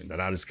authorization, that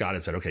God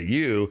had said, okay,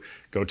 you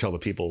go tell the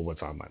people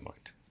what's on my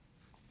mind.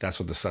 That's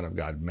what the Son of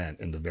God meant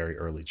in the very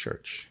early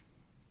church.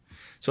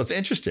 So it's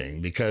interesting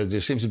because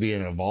there seems to be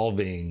an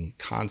evolving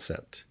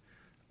concept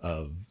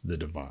of the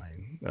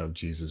divine, of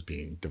Jesus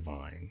being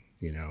divine.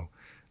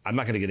 I'm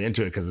not going to get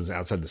into it because it's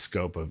outside the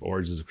scope of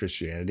origins of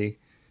Christianity,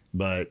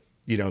 but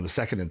the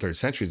second and third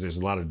centuries, there's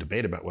a lot of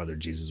debate about whether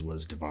Jesus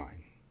was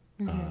divine.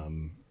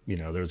 Mm-hmm.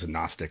 There was a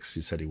Gnostics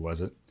who said he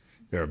wasn't.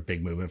 They were a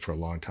big movement for a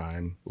long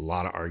time, a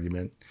lot of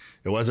argument.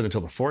 It wasn't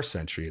until the 4th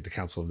century at the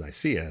Council of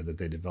Nicaea that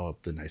they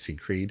developed the Nicene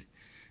Creed,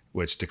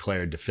 which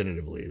declared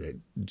definitively that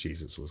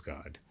Jesus was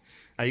God.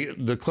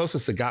 The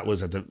closest it got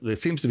was that there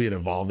seems to be an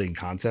evolving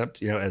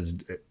concept, as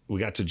we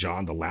got to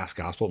John, the last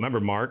gospel. Remember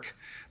Mark?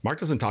 Mark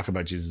doesn't talk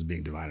about Jesus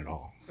being divine at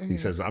all. Mm-hmm. He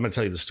says, I'm going to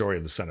tell you the story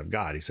of the Son of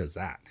God. He says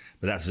that,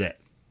 but that's it.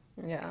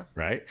 Yeah.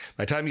 Right?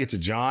 By the time you get to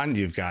John,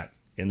 you've got,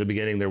 in the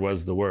beginning there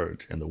was the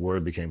Word, and the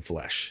Word became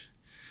flesh.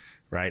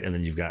 Right? And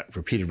then you've got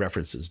repeated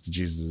references to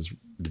Jesus'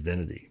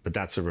 divinity. But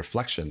that's a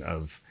reflection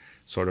of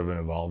sort of an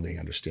evolving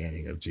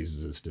understanding of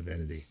Jesus'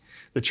 divinity.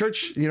 The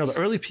church, the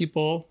early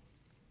people,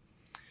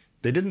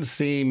 they didn't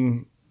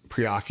seem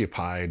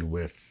preoccupied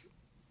with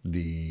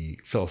the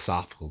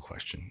philosophical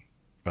question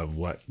of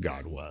what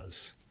God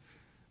was,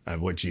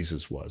 of what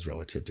Jesus was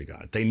relative to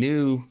God. They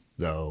knew,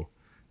 though,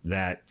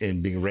 that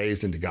in being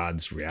raised into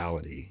God's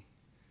reality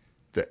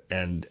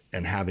and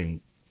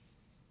having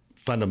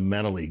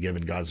fundamentally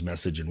given God's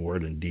message in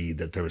word and deed,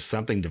 that there was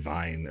something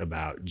divine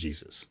about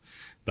Jesus,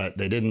 but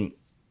they didn't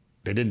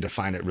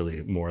define it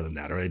really more than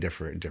that, or they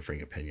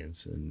differing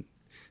opinions. And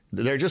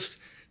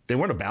they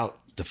weren't about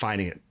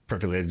defining it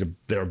perfectly.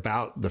 They're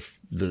about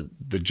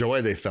the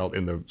joy they felt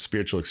in the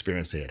spiritual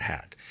experience they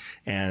had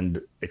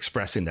and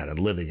expressing that and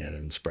living it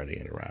and spreading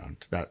it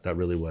around. That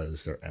really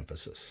was their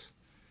emphasis.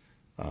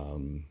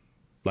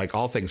 Like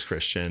all things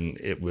Christian,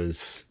 it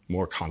was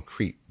more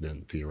concrete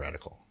than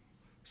theoretical.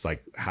 It's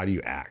like, how do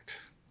you act?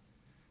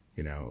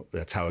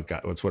 That's how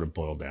that's what it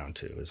boiled down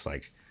to. It's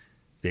like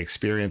the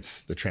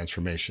experience, the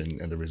transformation,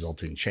 and the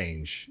resulting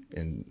change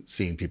in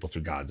seeing people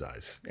through God's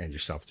eyes and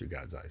yourself through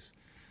God's eyes.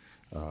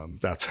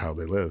 That's how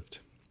they lived.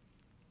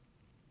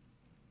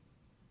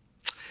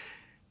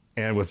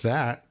 And with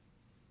that,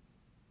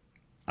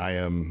 I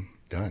am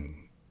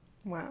done.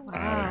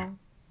 Wow.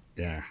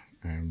 Yeah,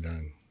 I am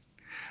done.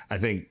 I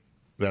think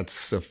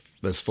that's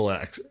as full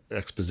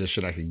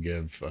exposition I can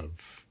give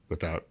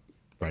without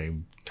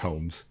writing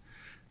tomes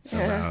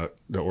about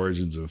the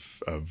origins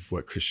of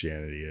what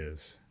Christianity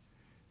is.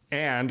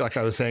 And like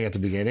I was saying at the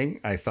beginning,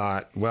 I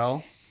thought,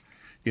 well,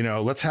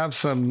 let's have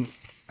some,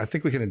 I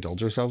think we can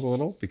indulge ourselves a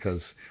little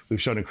because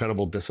we've shown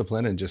incredible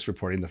discipline in just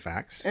reporting the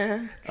facts.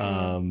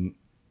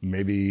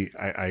 Maybe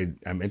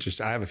I'm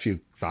interested. I have a few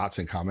thoughts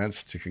and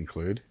comments to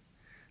conclude,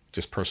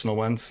 just personal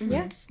ones.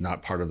 Yeah. It's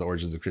not part of the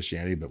origins of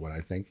Christianity, but what I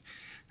think.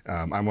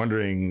 I'm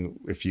wondering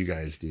if you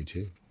guys do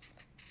too.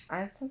 I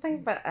have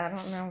something, but I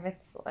don't know if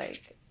it's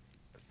like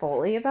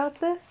fully about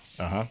this.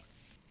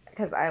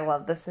 Because I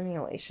love the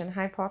simulation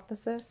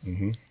hypothesis.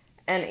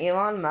 And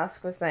Elon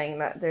Musk was saying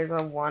that there's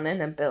a 1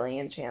 in a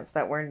billion chance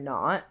that we're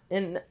not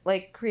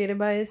created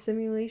by a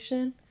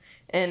simulation.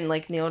 And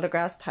like Neil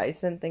deGrasse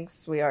Tyson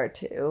thinks we are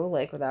too,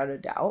 like without a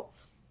doubt.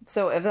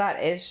 So if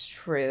that is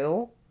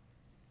true,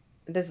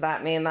 does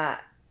that mean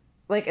that,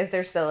 like, is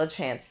there still a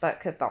chance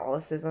that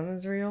Catholicism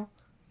is real?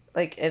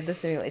 Like, if the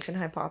simulation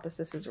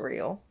hypothesis is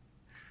real?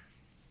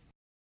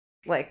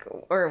 Like,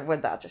 or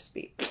would that just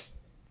be...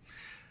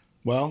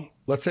 Well,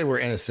 let's say we're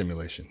in a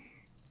simulation.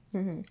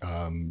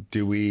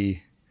 Do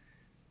we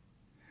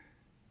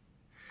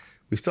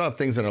still have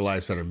things in our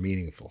lives that are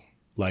meaningful,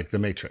 like the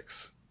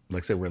Matrix.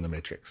 Like say we're in the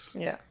Matrix.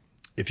 Yeah.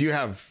 If you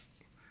have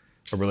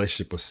a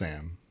relationship with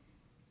Sam,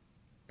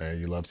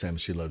 you love Sam,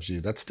 she loves you,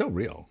 that's still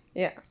real.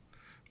 Yeah.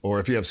 Or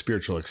if you have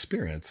spiritual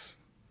experience,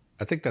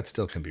 I think that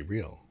still can be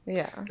real.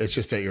 Yeah. It's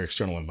just that your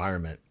external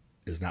environment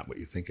is not what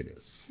you think it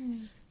is.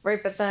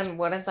 Right, but then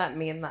wouldn't that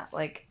mean that,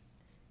 like,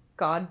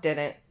 God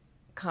didn't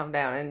come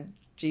down and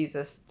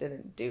Jesus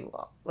didn't do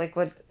well? Like,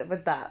 would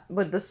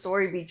the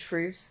story be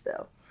true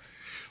still?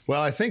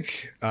 Well, I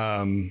think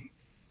the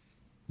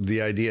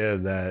idea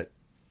that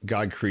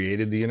God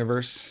created the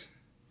universe,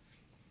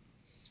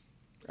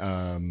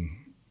 and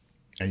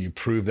you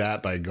prove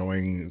that by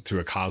going through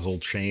a causal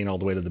chain all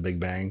the way to the Big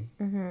Bang,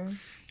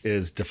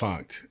 is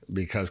defunct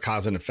because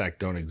cause and effect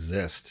don't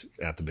exist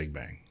at the Big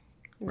Bang,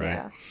 right?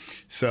 Yeah.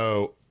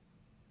 So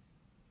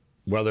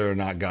whether or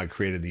not God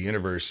created the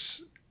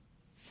universe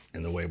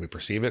in the way we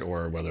perceive it,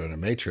 or whether in a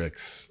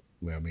matrix,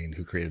 I mean,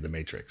 who created the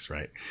matrix,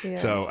 right? Yeah.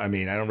 So, I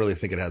mean, I don't really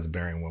think it has a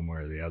bearing one way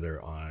or the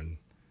other on,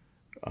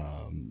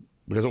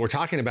 because what we're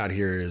talking about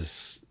here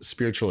is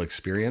spiritual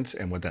experience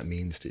and what that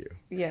means to you.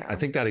 Yeah. I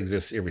think that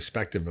exists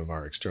irrespective of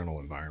our external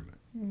environment.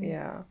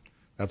 Yeah.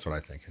 That's what I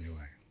think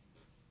anyway.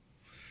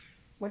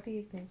 What do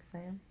you think,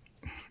 Sam?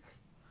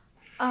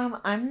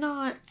 I'm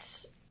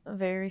not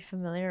very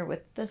familiar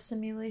with the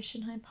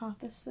simulation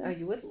hypothesis. Oh,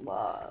 you would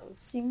love.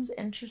 Seems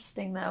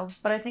interesting though,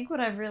 but I think what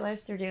I've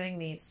realized through doing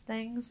these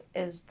things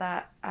is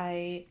that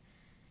I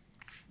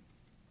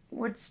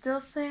would still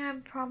say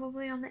I'm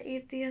probably on the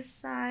atheist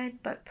side,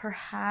 but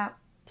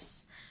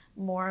perhaps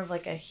more of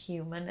like a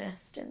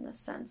humanist in the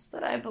sense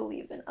that I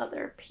believe in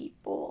other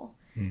people's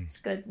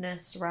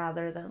goodness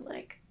rather than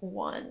like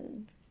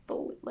one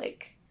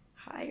like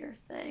higher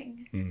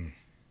thing.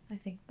 I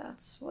think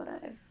that's what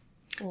I've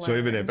learned. So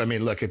even if, I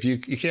mean, look, if you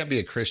can't be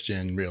a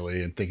Christian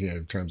really and thinking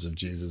in terms of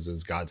Jesus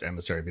as God's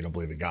emissary if you don't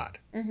believe in God,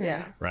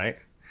 Yeah. right?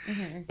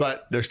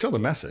 But there's still the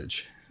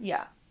message.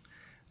 Yeah.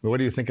 But what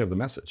do you think of the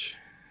message?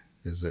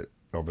 Is it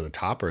over the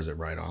top or is it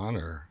right on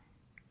or?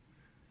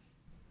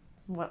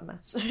 What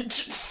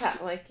message?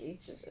 That, like, you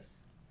should just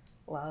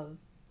love.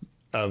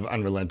 Of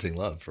unrelenting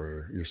love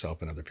for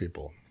yourself and other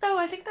people. Oh,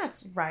 I think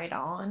that's right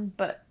on,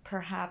 but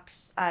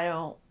perhaps I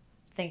don't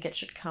think it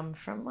should come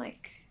from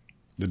like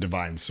The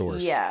divine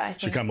source. Yeah, I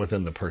should think- come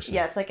within the person.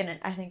 yeah, it's like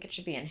I think it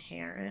should be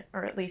inherent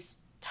or at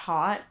least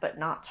taught, but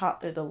not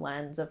taught through the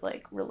lens of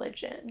like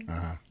religion.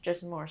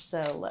 Just more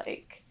so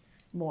like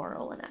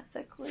moral and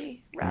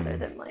ethically rather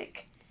than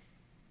like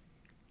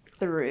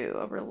through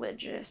a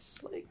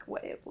religious like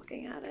way of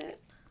looking at it.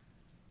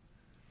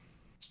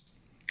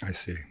 I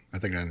see. I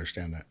think I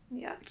understand that.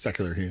 Yeah.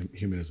 Secular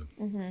humanism.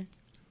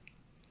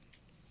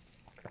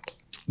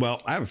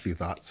 Well, I have a few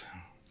thoughts.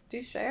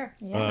 Do share.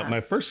 Yeah.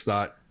 My first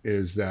thought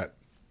is that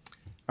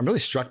I'm really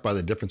struck by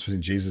the difference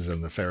between Jesus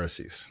and the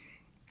Pharisees.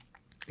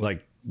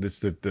 Like this,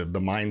 the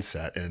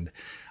mindset. And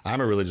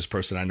I'm a religious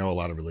person. I know a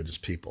lot of religious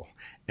people,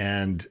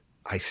 and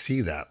I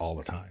see that all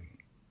the time.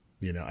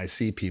 You know, I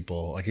see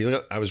people like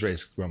I was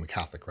raised Roman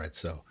Catholic, right?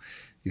 So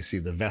you see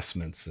the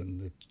vestments and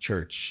the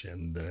church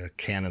and the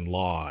canon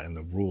law and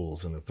the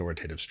rules and the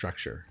authoritative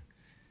structure,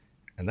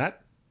 and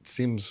that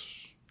seems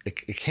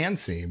it can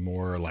seem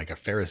more like a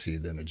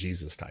Pharisee than a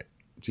Jesus type.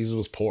 Jesus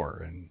was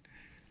poor, and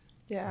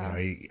Yeah.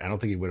 I don't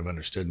think he would have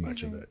understood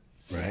much of it,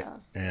 right? Yeah.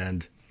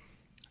 And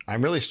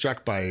I'm really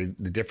struck by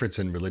the difference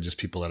in religious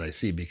people that I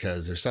see,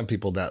 because there's some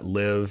people that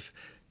live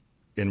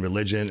in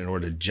religion in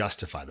order to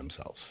justify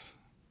themselves,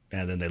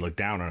 and then they look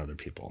down on other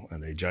people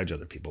and they judge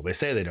other people. They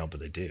say they don't, but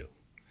they do,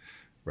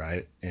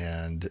 right?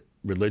 And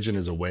religion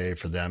is a way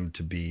for them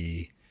to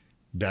be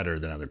better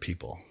than other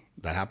people.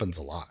 That happens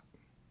a lot.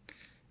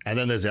 And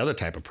then there's the other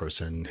type of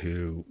person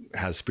who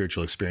has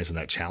spiritual experience and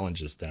that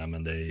challenges them,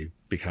 and they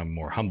become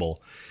more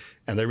humble,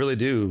 and they really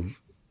do,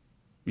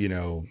 you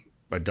know,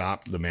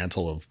 adopt the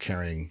mantle of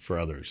caring for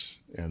others,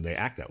 and they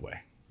act that way,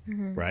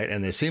 right?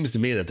 And it seems to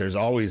me that there's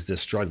always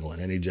this struggle in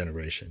any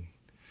generation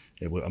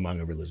among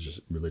a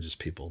religious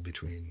people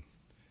between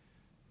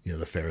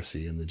the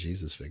Pharisee and the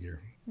Jesus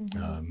figure.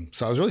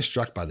 So I was really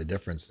struck by the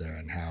difference there,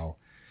 and how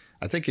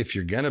I think if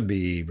you're going to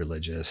be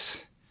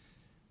religious,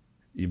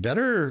 you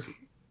better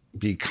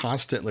be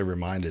constantly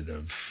reminded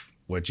of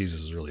what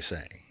Jesus is really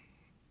saying,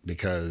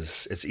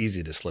 because it's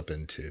easy to slip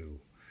into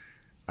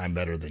I'm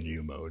better than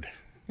you mode,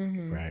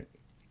 right?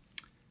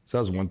 So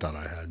that was one thought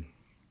I had.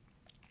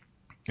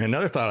 And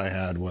another thought I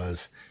had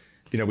was,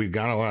 we've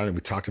gone a lot,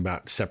 we talked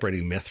about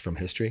separating myth from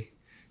history,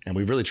 and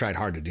we've really tried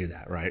hard to do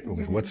that, right?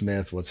 What's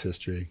myth? What's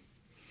history?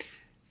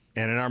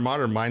 And in our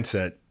modern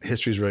mindset,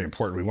 history is really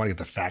important. We want to get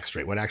the facts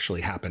straight, what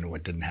actually happened and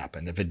what didn't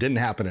happen. If it didn't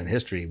happen in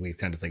history, we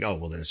tend to think, oh,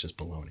 well, then it's just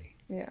baloney.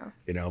 Yeah.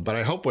 But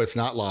I hope what's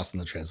not lost in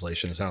the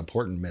translation is how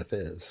important myth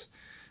is.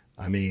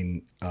 I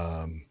mean,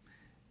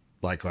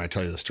 like when I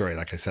tell you the story,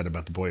 like I said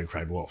about the boy who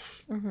cried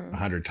wolf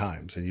 100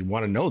 times. And you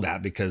want to know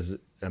that because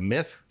a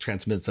myth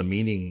transmits a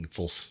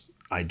meaningful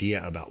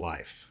idea about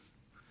life,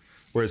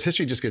 whereas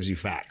history just gives you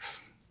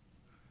facts,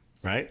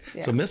 right?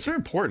 Yeah. So myths are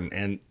important,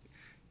 and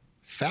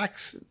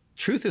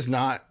truth is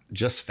not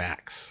just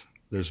facts.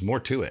 There's more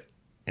to it.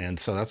 And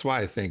so that's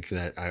why I think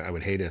that I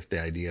would hate if the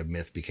idea of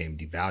myth became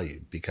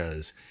devalued,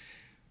 because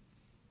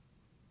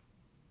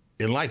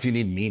in life you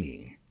need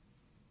meaning.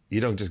 You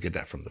don't just get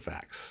that from the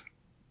facts.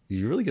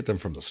 You really get them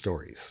from the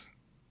stories.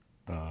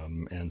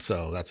 And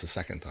so that's the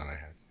second thought I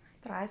had.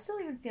 But I still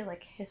even feel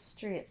like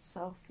history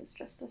itself is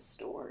just a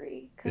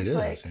story. It Because, is,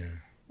 like, yeah.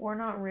 we're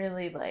not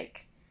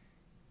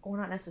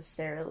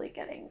necessarily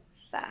getting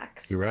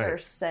facts You're right. per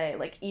se.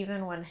 Like,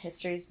 even when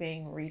history is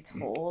being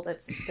retold,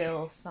 it's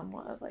still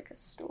somewhat of like a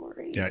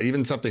story. Yeah,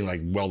 even something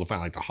like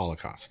well-defined, like the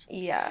Holocaust,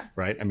 Yeah.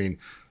 right? I mean,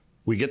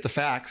 we get the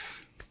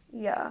facts,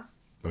 Yeah.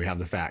 we have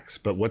the facts,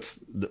 but what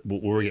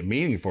we get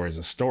meaning for is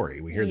a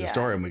story. We hear the Yeah.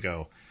 story and we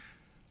go,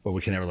 well,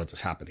 we can never let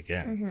this happen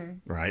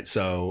again, right?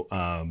 So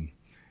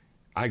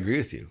I agree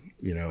with you.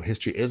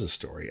 History is a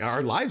story.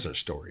 Our lives are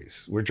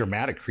stories. We're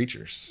dramatic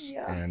creatures,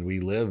 and we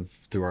live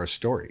through our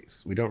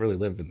stories. We don't really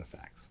live in the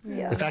facts.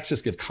 Yeah. The facts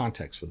just give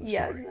context for the story.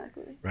 Yeah,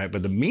 exactly. Right?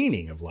 But the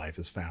meaning of life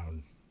is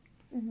found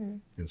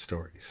in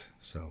stories.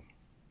 So,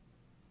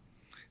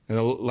 and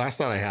the last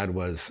thought I had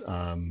was,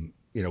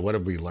 what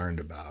have we learned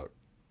about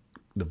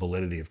the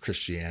validity of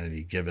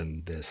Christianity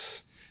given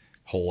this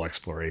whole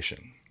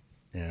exploration?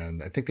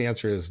 And I think the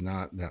answer is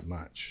not that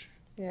much.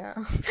 Yeah.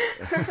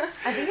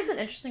 I think it's an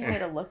interesting way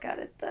to look at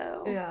it,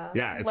 though. Yeah.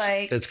 Yeah,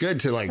 Like, it's good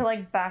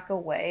to back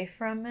away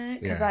from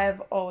it, because Yeah.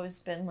 I've always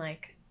been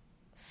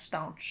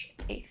staunch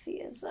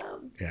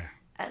atheism. Yeah.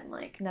 And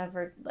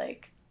never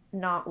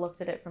not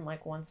looked at it from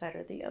one side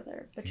or the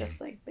other, but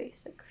just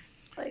basic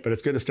But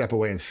it's good to step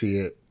away and see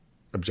it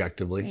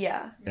objectively.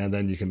 Yeah. And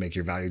then you can make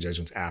your value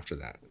judgments after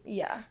that.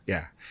 Yeah.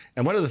 Yeah.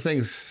 And one of the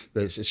things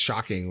that's just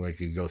shocking,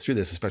 you go through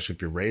this, especially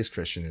if you're raised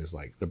Christian, is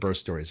the birth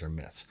stories are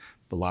myths.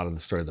 But a lot of the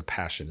story, the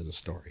passion is a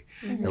story.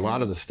 A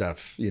lot of the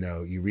stuff,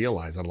 you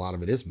realize that a lot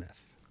of it is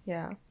myth.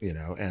 Yeah.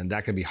 And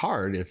that can be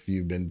hard if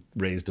you've been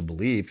raised to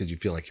believe, because you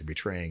feel like you're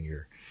betraying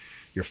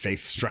your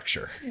faith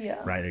structure.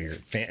 Yeah. Right.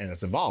 And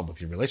it's involved with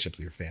your relationships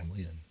with your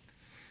family, and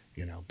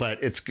but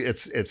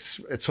it's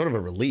sort of a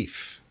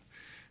relief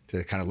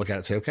to kind of look at it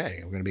and say, okay,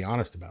 we're going to be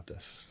honest about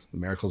this. The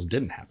miracles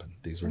didn't happen.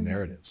 These were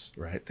narratives,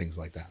 right? Things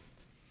like that.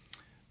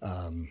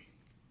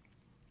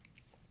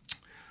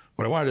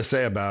 What I wanted to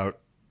say about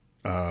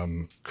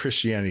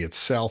Christianity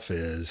itself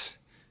is,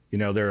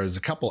 there is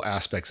a couple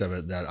aspects of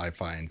it that I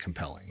find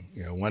compelling.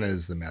 One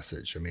is the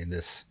message. I mean,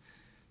 this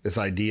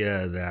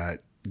idea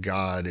that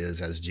God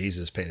is as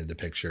Jesus painted the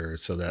picture,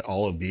 so that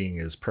all of being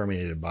is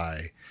permeated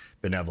by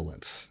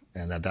benevolence,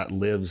 and that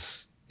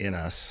lives in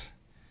us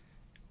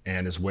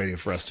and is waiting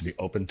for us to be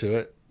open to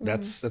it.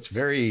 That's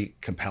very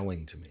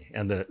compelling to me.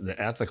 And the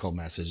ethical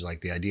message, like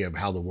the idea of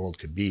how the world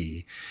could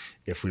be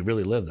if we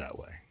really live that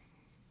way,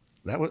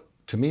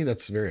 to me,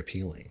 that's very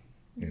appealing.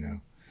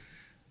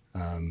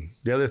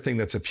 The other thing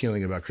that's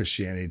appealing about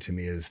Christianity to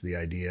me is the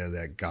idea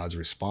that God's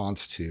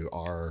response to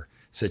our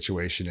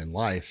situation in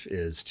life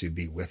is to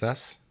be with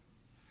us.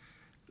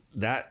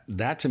 That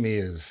to me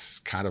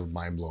is kind of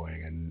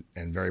mind-blowing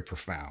and very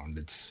profound.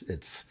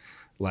 It's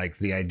like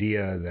the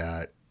idea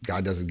that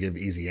God doesn't give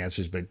easy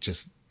answers, but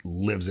just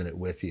lives in it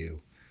with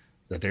you,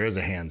 that there is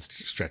a hand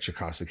stretched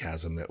across the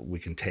chasm that we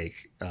can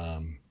take.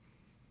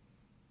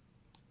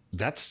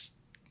 That's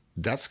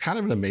kind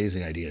of an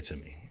amazing idea to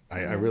me.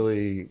 I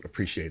really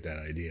appreciate that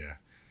idea.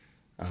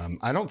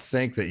 I don't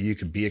think that you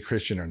could be a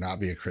Christian or not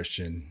be a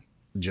Christian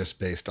just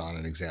based on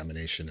an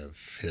examination of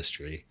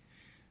history.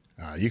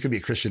 You could be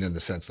a Christian in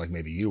the sense like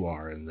maybe you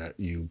are, and that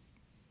you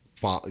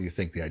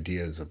think the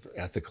ideas of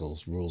ethical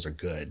rules are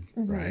good,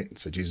 right?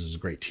 So Jesus was a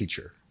great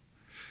teacher,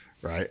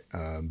 right?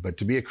 But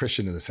to be a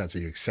Christian in the sense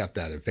that you accept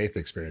that and faith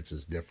experience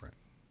is different.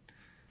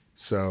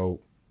 So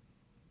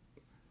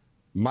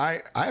I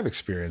have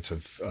experience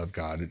of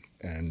God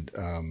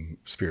and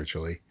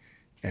spiritually,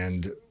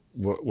 and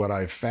what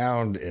I've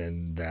found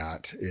in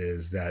that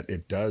is that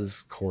it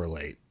does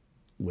correlate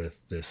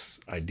with this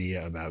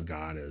idea about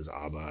God as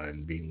Abba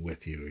and being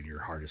with you in your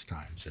hardest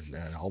times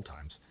and all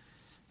times.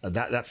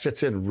 That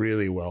fits in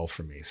really well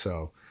for me.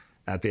 So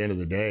at the end of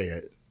the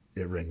day,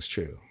 it rings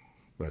true.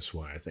 That's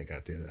why I think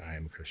at the end I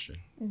am a Christian.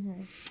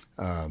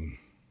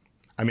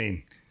 I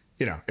mean,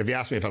 you know, if you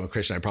ask me if I'm a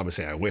Christian, I'd probably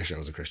say I wish I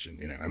was a Christian.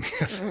 You know, I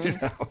mean, you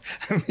know,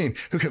 I mean,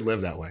 who could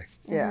live that way?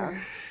 Yeah.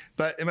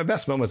 But in my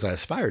best moments, I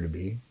aspire to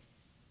be,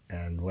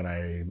 and when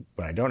I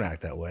don't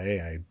act that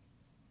way,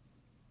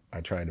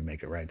 I try to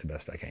make it right the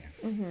best I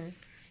can.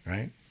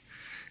 Right,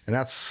 and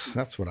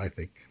that's what I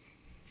think.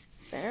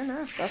 Fair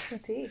enough. That's the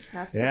tea.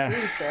 That's Yeah. the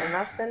tea, sis. And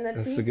that's been the tea.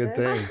 That's a good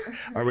sis. thing.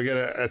 Are we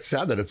gonna? It's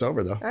sad that it's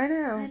over though. I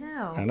know. I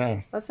know. I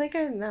know. Let's make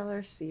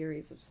another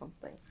series of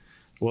something.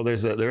 Well,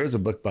 there is a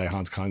book by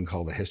Hans Kahn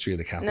called The History of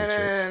the Catholic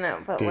Church.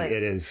 No. But Dude, like,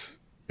 it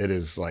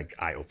is like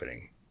eye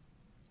opening.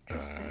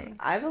 Interesting.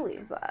 I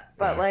believe that.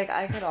 But Yeah. like,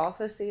 I could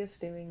also see us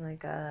doing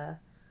like a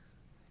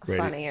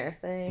funnier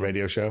thing.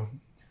 Radio show.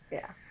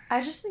 Yeah.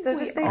 I just think So we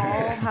just all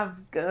think-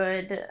 have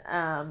good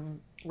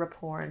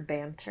rapport and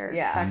banter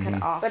Yeah. that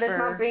could offer. But it's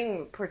not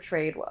being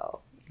portrayed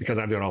well. Because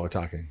I'm doing all the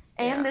talking.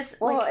 And Yeah. this,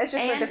 Well, like, it's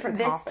just a and different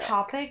this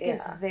topic. topic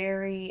is Yeah.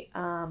 very,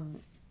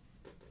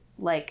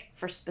 like,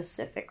 for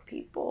specific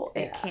people.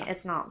 It Yeah. can't.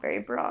 It's not very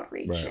broad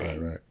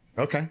reaching. Right.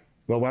 Okay.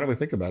 Well, why don't we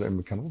think about it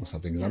and come up with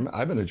something? 'Cause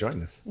I've been enjoying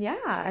this.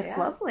 Yeah, it's Yeah.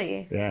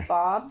 lovely. Yeah.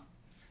 Bob.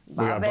 We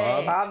got Bobby.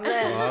 Bob. Bob's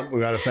in. Bob. We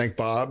got to thank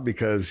Bob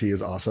because he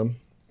is awesome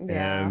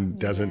Yeah. and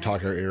doesn't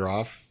talk our ear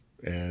off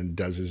and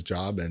does his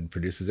job and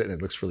produces it, and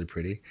it looks really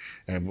pretty.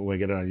 And when we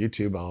get it on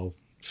YouTube, I'll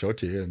show it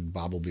to you, and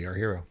Bob will be our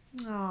hero.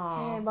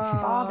 Oh, Hey,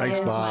 Bob. Thanks,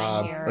 is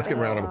Bob. my hero. Let's give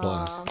him a round of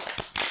applause.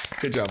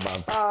 Good job,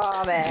 Bob.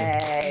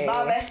 Bobby.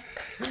 Bobby.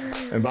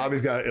 And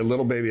Bobby's got a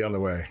little baby on the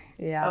way.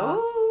 Yeah.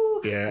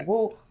 Oh. Yeah.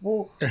 Whoa,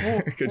 whoa,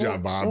 whoa, Good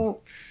job, Bob.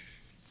 whoa.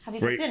 Have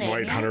you Great picked a name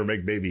white yet? hunter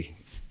make baby.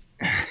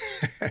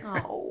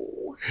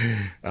 Oh.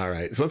 All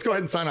right. So let's go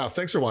ahead and sign off.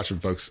 Thanks for watching,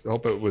 folks.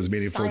 Hope it was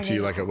meaningful to you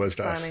Signing like it was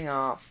to us. Signing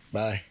off.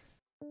 Bye.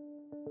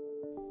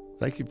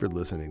 Thank you for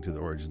listening to The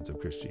Origins of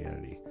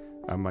Christianity.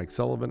 I'm Mike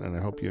Sullivan, and I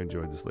hope you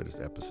enjoyed this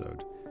latest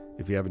episode.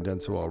 If you haven't done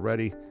so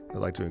already, I'd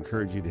like to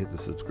encourage you to hit the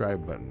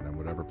subscribe button on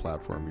whatever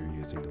platform you're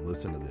using to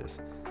listen to this.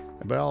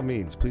 And by all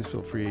means, please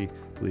feel free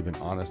to leave an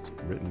honest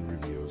written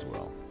review as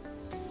well.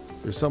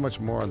 There's so much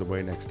more on the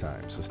way next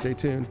time, so stay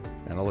tuned,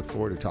 and I'll look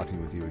forward to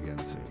talking with you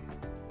again soon.